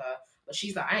get rid of her. But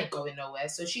she's like, I ain't going nowhere.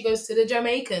 So she goes to the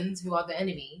Jamaicans, who are the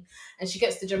enemy. And she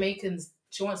gets the Jamaicans.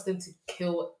 She wants them to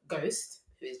kill Ghost,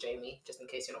 who is Jamie, just in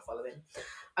case you're not following.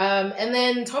 And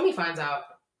then Tommy finds out.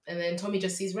 And then Tommy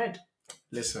just sees red.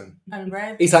 Listen. And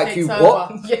Red He's like, takes you over.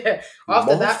 what? Yeah.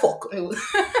 After that...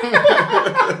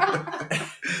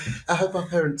 I hope my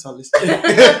parents are listening.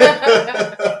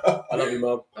 I love you,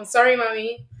 Mum. I'm sorry,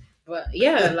 Mommy. But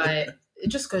yeah, like, it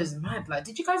just goes mad. Like,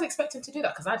 did you guys expect him to do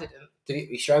that? Because I didn't.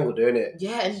 He strangled her, innit?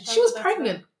 Yeah, and she was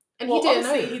pregnant. And he didn't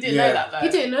know. He didn't know that, though. He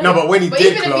didn't know. No, but when he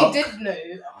did even clock, if he did know...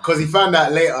 because he found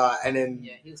out later, and then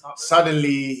he was heartbroken.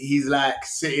 suddenly he's like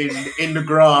sitting in the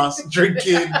grass,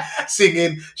 drinking,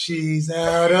 singing, "She's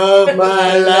out of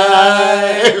my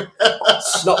life."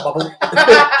 Snot bubble.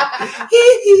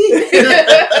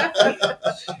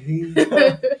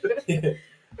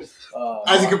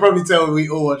 As you can probably tell, we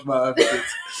all watch my episodes.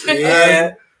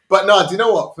 Yeah. But no, do you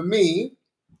know what? For me,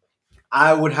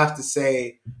 I would have to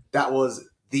say that was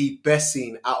the best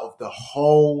scene out of the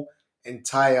whole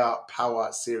entire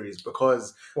Power series,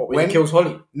 because when he kills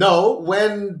Holly? No,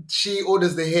 when she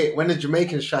orders the hit, when the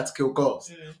Jamaicans try to kill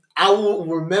Ghost, I will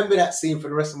remember that scene for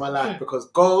the rest of my life,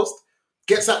 because Ghost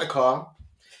gets out the car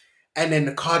and then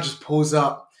the car just pulls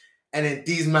up and then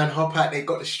these men hop out, they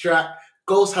got the strap.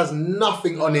 Ghost has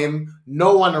nothing on him,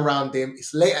 no one around him.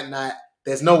 It's late at night,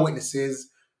 there's no witnesses.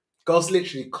 Ghost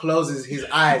literally closes his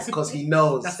eyes because he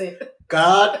knows, That's it.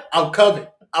 God, I'm coming.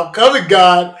 I'm coming,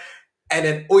 God. And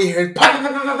then all you hear is,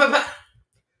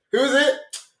 who is it?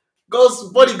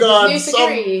 Ghost bodyguard, New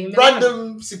security, some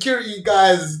random security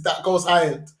guys that Ghost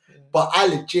hired. But I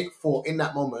legit thought in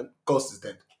that moment, Ghost is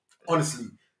dead. Honestly,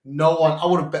 no one, I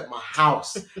would have bet my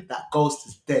house that Ghost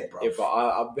is dead, bro. Yeah, but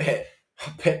I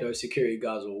bet those security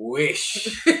guys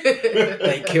wish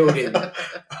they killed him.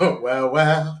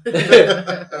 well.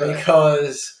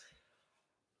 Because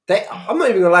I'm not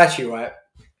even gonna lie to you, right?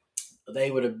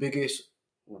 They were the biggest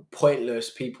pointless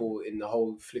people in the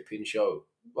whole flipping show.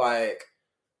 Like,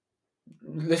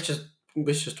 let's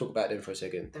just talk about them for a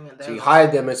second. So you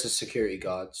hired them as security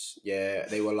guards. Yeah,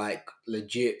 they were like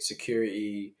legit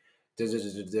security,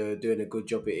 doing a good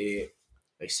job at it.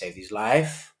 They saved his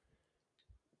life.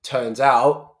 Turns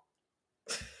out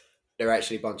they're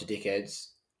actually a bunch of dickheads,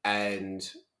 and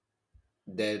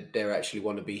they're actually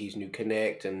want to be his new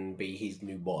connect and be his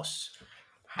new boss.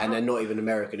 And they're not even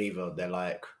American either. They're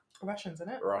like Russians,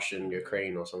 isn't it? Russian,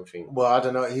 Ukraine, or something. Well, I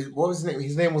don't know. What was his name?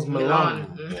 His name was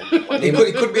Milan. Milan. He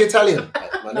could be Italian.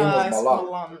 My name was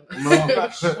Milan.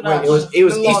 Wait, It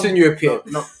was Milan. Eastern European.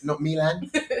 Not Milan.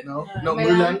 No, not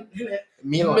Milan.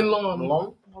 Milan.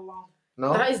 Milan.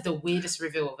 No. That is the weirdest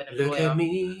reveal of an Look employer at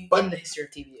me. in the history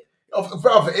of TV.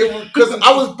 Because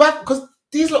I was back because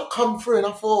these lot come through and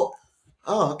I thought,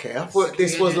 oh, okay. I thought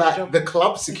this was like the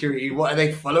club security. What, are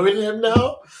they following him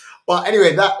now? But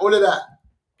anyway, all of that.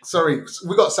 Sorry,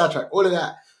 we got sidetracked. All of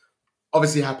that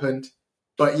obviously happened.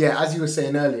 But yeah, as you were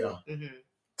saying earlier,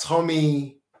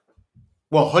 Tommy.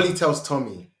 Well, Holly tells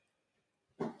Tommy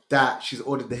that she's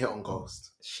ordered the hit on Ghost.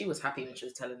 She was happy when she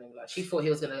was telling him. Like, she thought he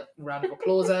was gonna round of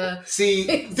applause her.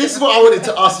 See, this is what I wanted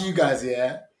to ask you guys.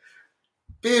 Yeah,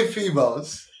 being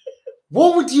females,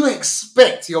 what would you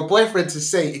expect your boyfriend to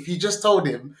say if you just told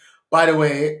him, by the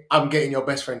way, I'm getting your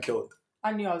best friend killed?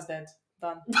 I knew I was dead.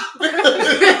 Done.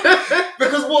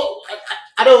 Because what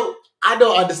I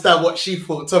don't understand what she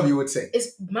thought Tommy would say.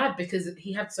 It's mad because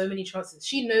he had so many chances.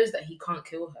 She knows that he can't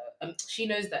kill her. She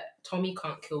knows that Tommy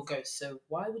can't kill Ghost. So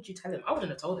why would you tell him? I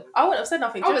wouldn't have told him. I wouldn't have said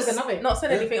nothing. I wouldn't have said nothing. Not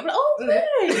said anything. I'm like, oh, no.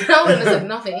 I wouldn't have said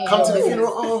nothing. Come to the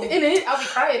funeral. Oh, In it, I'll be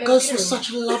crying. Ghost was such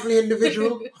a lovely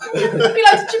individual. be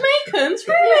like, Jamaicans,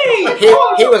 really?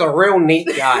 He was a real neat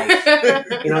guy.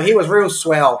 He was real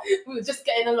swell. We were just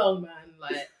getting along, man.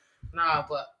 Like, nah,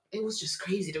 but it was just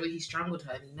crazy the way he strangled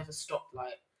her and he never stopped.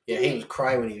 Like, Yeah, he was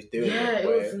crying when he was doing it. yeah, it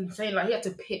was insane. Like, he had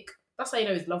to pick. That's how you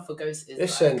know his love for Ghost is.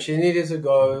 Listen, like, she needed to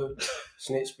go.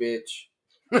 Snitch, bitch.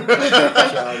 You know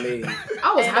what I mean?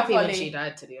 I was Ain't happy when funny. she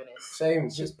died, to be honest. Same.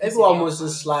 Just Everyone pissing me was off,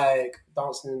 just like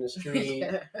dancing in the street.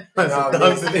 Yeah. You know what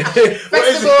I mean?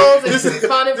 Festivals This and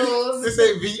carnivals. This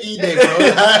ain't VE day, bro.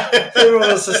 Everyone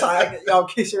was just like,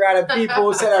 kissing around at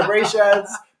people, celebrations,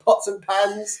 pots and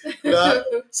pans.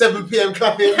 7 p.m.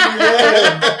 clapping.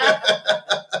 Yeah.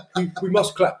 We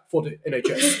must clap for the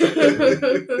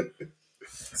NHS.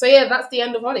 So yeah, that's the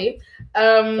end of Holly.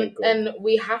 Thank God. And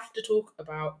we have to talk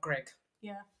about Greg.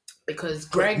 Yeah. Because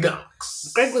Greg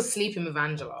was sleeping with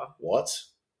Angela. What?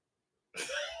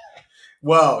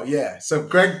 Well, yeah. So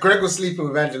Greg was sleeping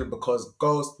with Angela because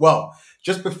Ghost. Well,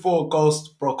 just before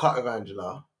Ghost broke up with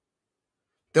Angela,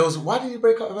 there was. Why did he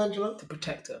break up with Angela? To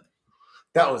protect her.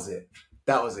 That was it.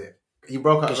 He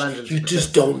broke up with Angela. You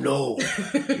just don't know.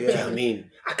 Yeah. You know what I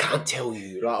mean? I can't tell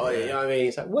you. Like, you know what I mean?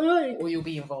 It's like, why? Or you'll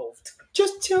be involved.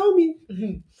 Just tell me.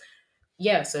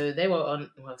 Yeah, so they were on.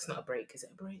 Well, it's not a break. Is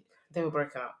it a break? They were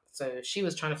broken up. So she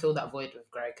was trying to fill that void with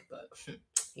Greg, but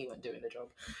he wasn't doing the job.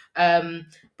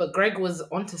 But Greg was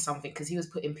onto something because he was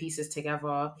putting pieces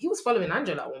together. He was following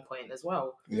Angela at one point as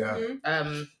well. Yeah.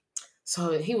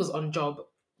 So he was on job,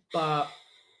 but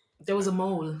there was a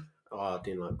mole. Oh, I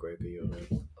didn't like Greg.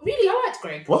 Really, I liked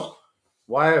Greg. What?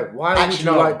 Why would Actually, you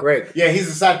no. like Greg? Yeah, he's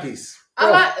a side piece. He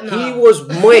was He was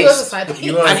a moist. side piece.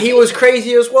 He was. And he was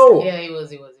crazy as well. Yeah, he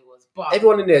was. But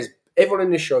Everyone in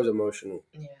this show is emotional.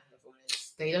 yeah, everyone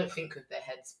is. They don't think with their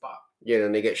heads, but Yeah,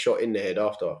 and they get shot in the head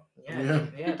after.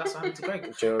 yeah, that's what happened to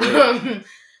Greg. Do you know what I mean?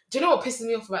 Do you know what pisses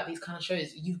me off about these kind of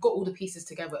shows? You've got all the pieces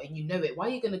together and you know it. Why are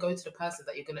you going to go to the person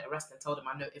that you're going to arrest and tell them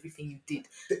I know everything you did,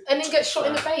 and then get shot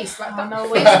in the face? Like that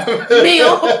pisses me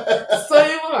off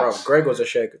so Bro, much. Greg was a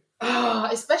shag.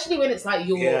 Especially when it's like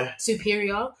your Yeah.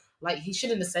 superior. Like he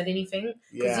shouldn't have said anything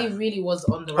because Yeah. he really was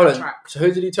on the Hold right on. track. So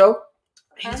who did he tell?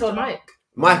 He told Mike.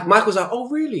 Mike was like, oh,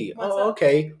 really? What's Oh, that?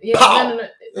 okay. Yeah, Pow! no.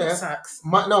 Yeah. Sacks.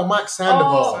 Mike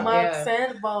Sandoval. Oh, Mike Yeah.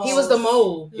 Sandoval. He was the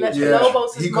mole.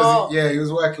 Lobos is mole. He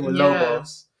was working with Yeah.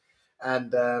 Lobos.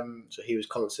 And So he was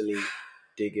constantly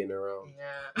digging around.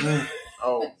 Yeah.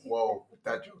 oh, whoa.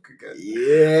 that joke again.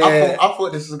 Yeah. I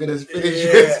thought this was gonna finish.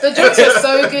 Yeah. The jokes are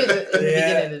so good in the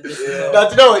beginning of this. as well. No,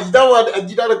 do you know what? You know one.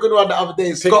 You done a good one the other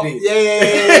day. Scott. Pickney.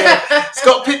 Yeah.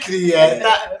 Scott Pickney. Yeah.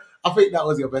 That, I think that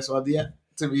was your best one. Yeah.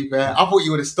 To be fair, I thought you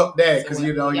would have stopped there because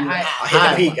you know you. Yeah,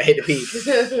 I hit the peak.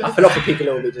 I fell off the peak a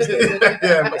little bit just then.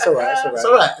 Yeah, It's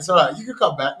alright. It's alright. You can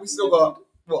come back. We still got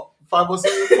what 5 more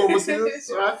seasons, 4 more seasons. It's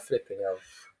alright. Flipping hell.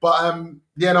 But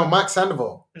yeah, no, Mike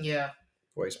Sandoval. Yeah,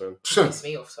 Waste, man. pisses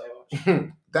me off so much.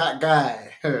 That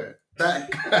guy,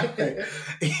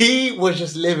 he was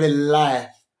just living life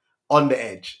on the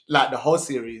edge. Like the whole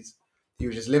series, he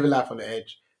was just living life on the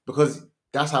edge because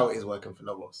that's how it is working for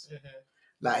Lobos. Mm-hmm.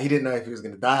 Like he didn't know if he was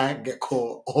gonna die, get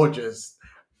caught, or just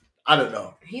I don't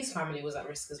know. His family was at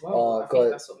risk as well. Oh, I God.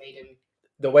 think that's what made him.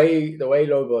 The way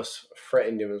Lobos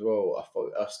threatened him as well, I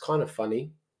thought that was kind of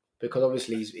funny because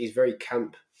obviously he's very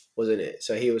camp, wasn't it?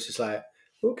 So he was just like,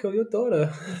 "We'll kill your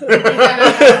daughter.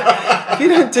 If you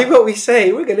don't do what we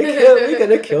say, we're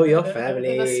gonna kill your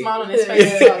family." With a smile on his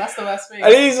face as well. That's the worst thing.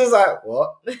 And he's just like,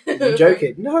 "What? You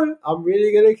joking? No, I'm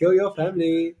really gonna kill your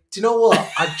family." Do you know what?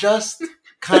 I just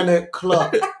kind of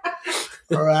clocked.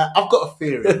 All right, I've got a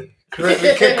theory. Correct me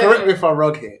if I'm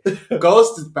wrong here.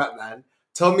 Ghost is Batman.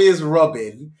 Tommy is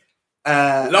Robin.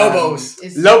 Lobos.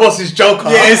 Lobos is Joker.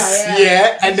 Yes,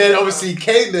 yeah. And then obviously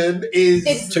Kanan is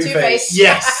It's Two-Face. Two-Face.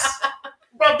 yes.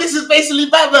 Bro, this is basically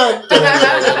Batman.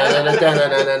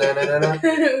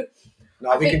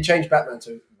 No, we can change Batman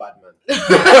to Batman.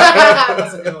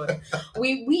 That's a good one.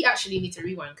 We actually need to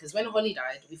rewind because when Holly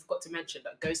died, we forgot to mention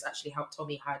that Ghost actually helped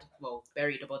Tommy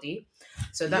bury the body,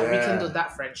 so that Yeah. rekindled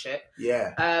that friendship.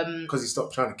 Yeah, because he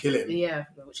stopped trying to kill him. Yeah,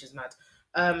 which is mad.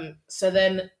 So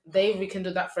then they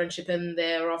rekindled that friendship, and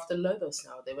they're after Lobos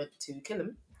now. They went to kill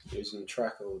him. He was in the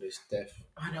track of all this death.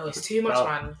 I know it's too much, Wow.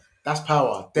 man. That's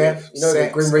power. Death, You know,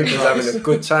 sex, the Grim Reaper's drugs. having a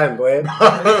good time, boy.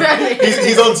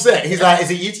 he's on set. He's like,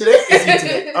 is it you today? Is it you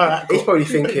today? All right, He's cool. probably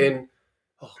thinking,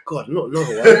 "Oh God, not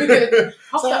another one."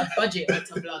 Half that budget went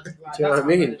to blood. Like, Do you know that's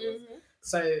what I mean? how bad it was.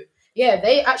 So yeah,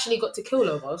 they actually got to kill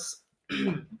Lobos,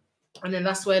 and then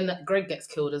that's when Greg gets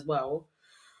killed as well.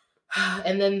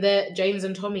 And then James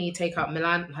and Tommy take out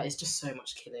Milan. Like, it's just so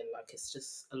much killing. Like it's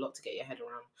just a lot to get your head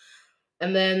around.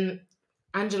 And then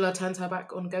Angela turns her back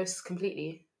on Ghost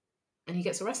completely, and he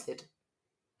gets arrested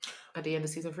at the end of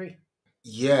season 3.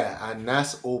 Yeah, and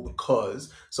that's all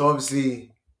because so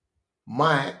obviously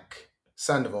Mike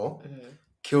Sandoval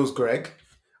kills Greg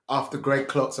after Greg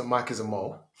clocks that Mike is a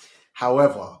mole.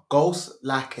 However, Ghost,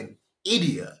 like an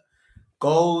idiot,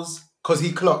 goes because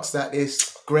he clocks that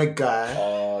this Greg guy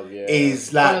Oh yeah.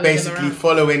 is like Following him basically around.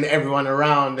 following everyone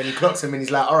around, and he clocks him and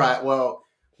he's like, all right, well,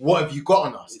 what have you got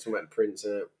on us? He's talking about Prince,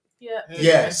 innit? Yeah.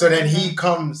 Yeah, so then he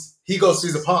goes to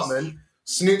his apartment,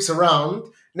 snoops around.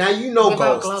 Now you know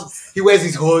Without Ghost. gloves. He wears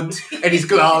his hood and his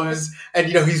gloves and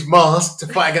his mask to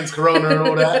fight against Corona and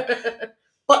all that.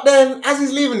 But then as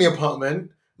he's leaving the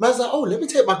apartment, man's like, oh, let me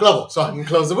take my glove off so I can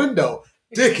close the window.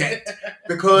 Dickhead.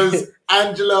 Because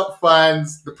Angela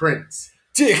finds the prince.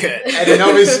 Dickhead. And then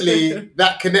obviously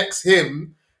that connects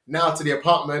him now to the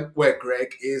apartment where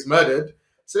Greg is murdered.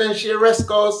 So then she arrests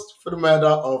Ghost for the murder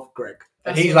of Greg.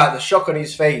 And he's like the shock on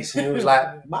his face, and he was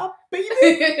like, "My baby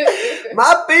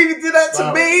did that to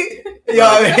Wow. me." You know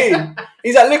what I mean?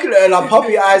 He's like looking at her like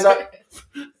puppy eyes, like,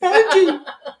 "Angie,"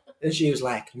 and she was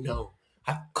like, "No,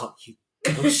 I've got you,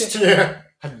 Ghost. Yeah.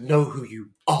 I know who you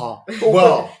are."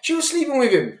 Well, she was sleeping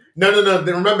with him. no.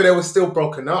 Remember, they were still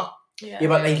broken up. Yeah,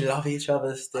 but they love each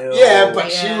other still. Yeah,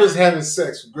 but Yeah. she was having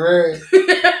sex with Greg.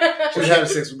 She was having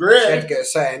sex with she had to Greg. get a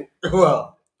saying.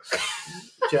 Well,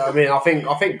 Do you know what I mean?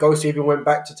 I think Ghost even went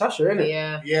back to Tasha, innit?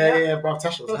 Yeah. bro.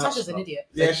 Tasha was Well, nice, Tasha's an bro. idiot.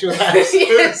 Yeah, she was Yeah, nice.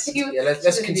 she was- Yeah, let's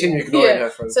she's an continue idiot. ignoring Yeah. her.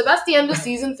 Folks. So that's the end of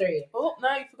season 3. Oh no,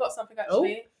 you forgot something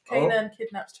actually. Oh. Kanan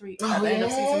kidnaps Tariq at Oh, the end of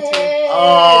season 2.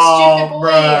 Oh, Stupid boy.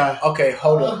 bruh. Okay,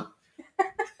 hold on.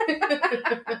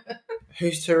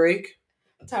 Who's Tariq?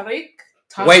 Tariq.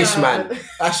 Tasha- Waste man.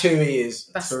 That's who he is.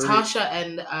 That's Tariq. Tasha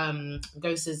and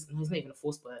Ghost is. He's not even a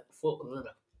firstborn.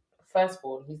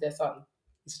 He's their son.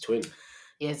 He's a twin.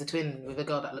 Yeah, he's a twin with a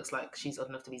girl that looks like she's old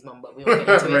enough to be his mum, but we won't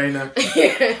get into it.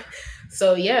 Raina.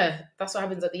 So yeah, that's what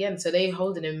happens at the end. So they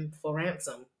holding him for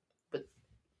ransom, but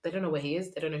they don't know where he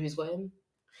is. They don't know who's got him.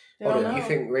 They don't know. You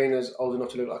think Raina's old enough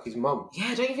to look like his mum?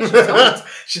 Yeah, don't you think she's old?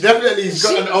 She definitely has got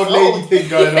She's an old lady old. thing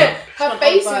going on. Her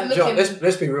face John, is John, looking.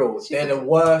 let's be real. They're the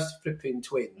worst flipping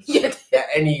twins Yeah, that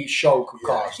any show could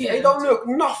Yeah. cast. Yeah. They don't look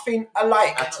nothing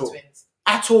alike they're at not all. twins.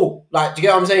 At all. Like, do you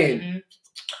get what I'm saying? Mhm.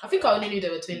 I think I only knew they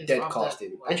were twins. Dead after-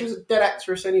 casting. And she was a dead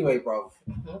actress anyway, bro.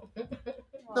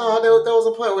 No, there was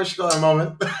a point where she got a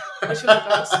moment. When she was a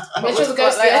ghost. When she was a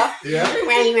ghost, later. Yeah.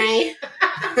 Ray.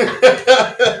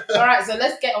 All right, so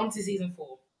let's get on to season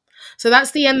 4. So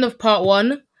that's the end of part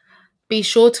 1. Be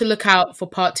sure to look out for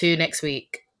part 2 next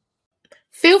week.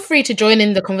 Feel free to join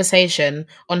in the conversation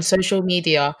on social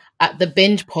media at the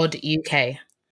Binge Pod UK.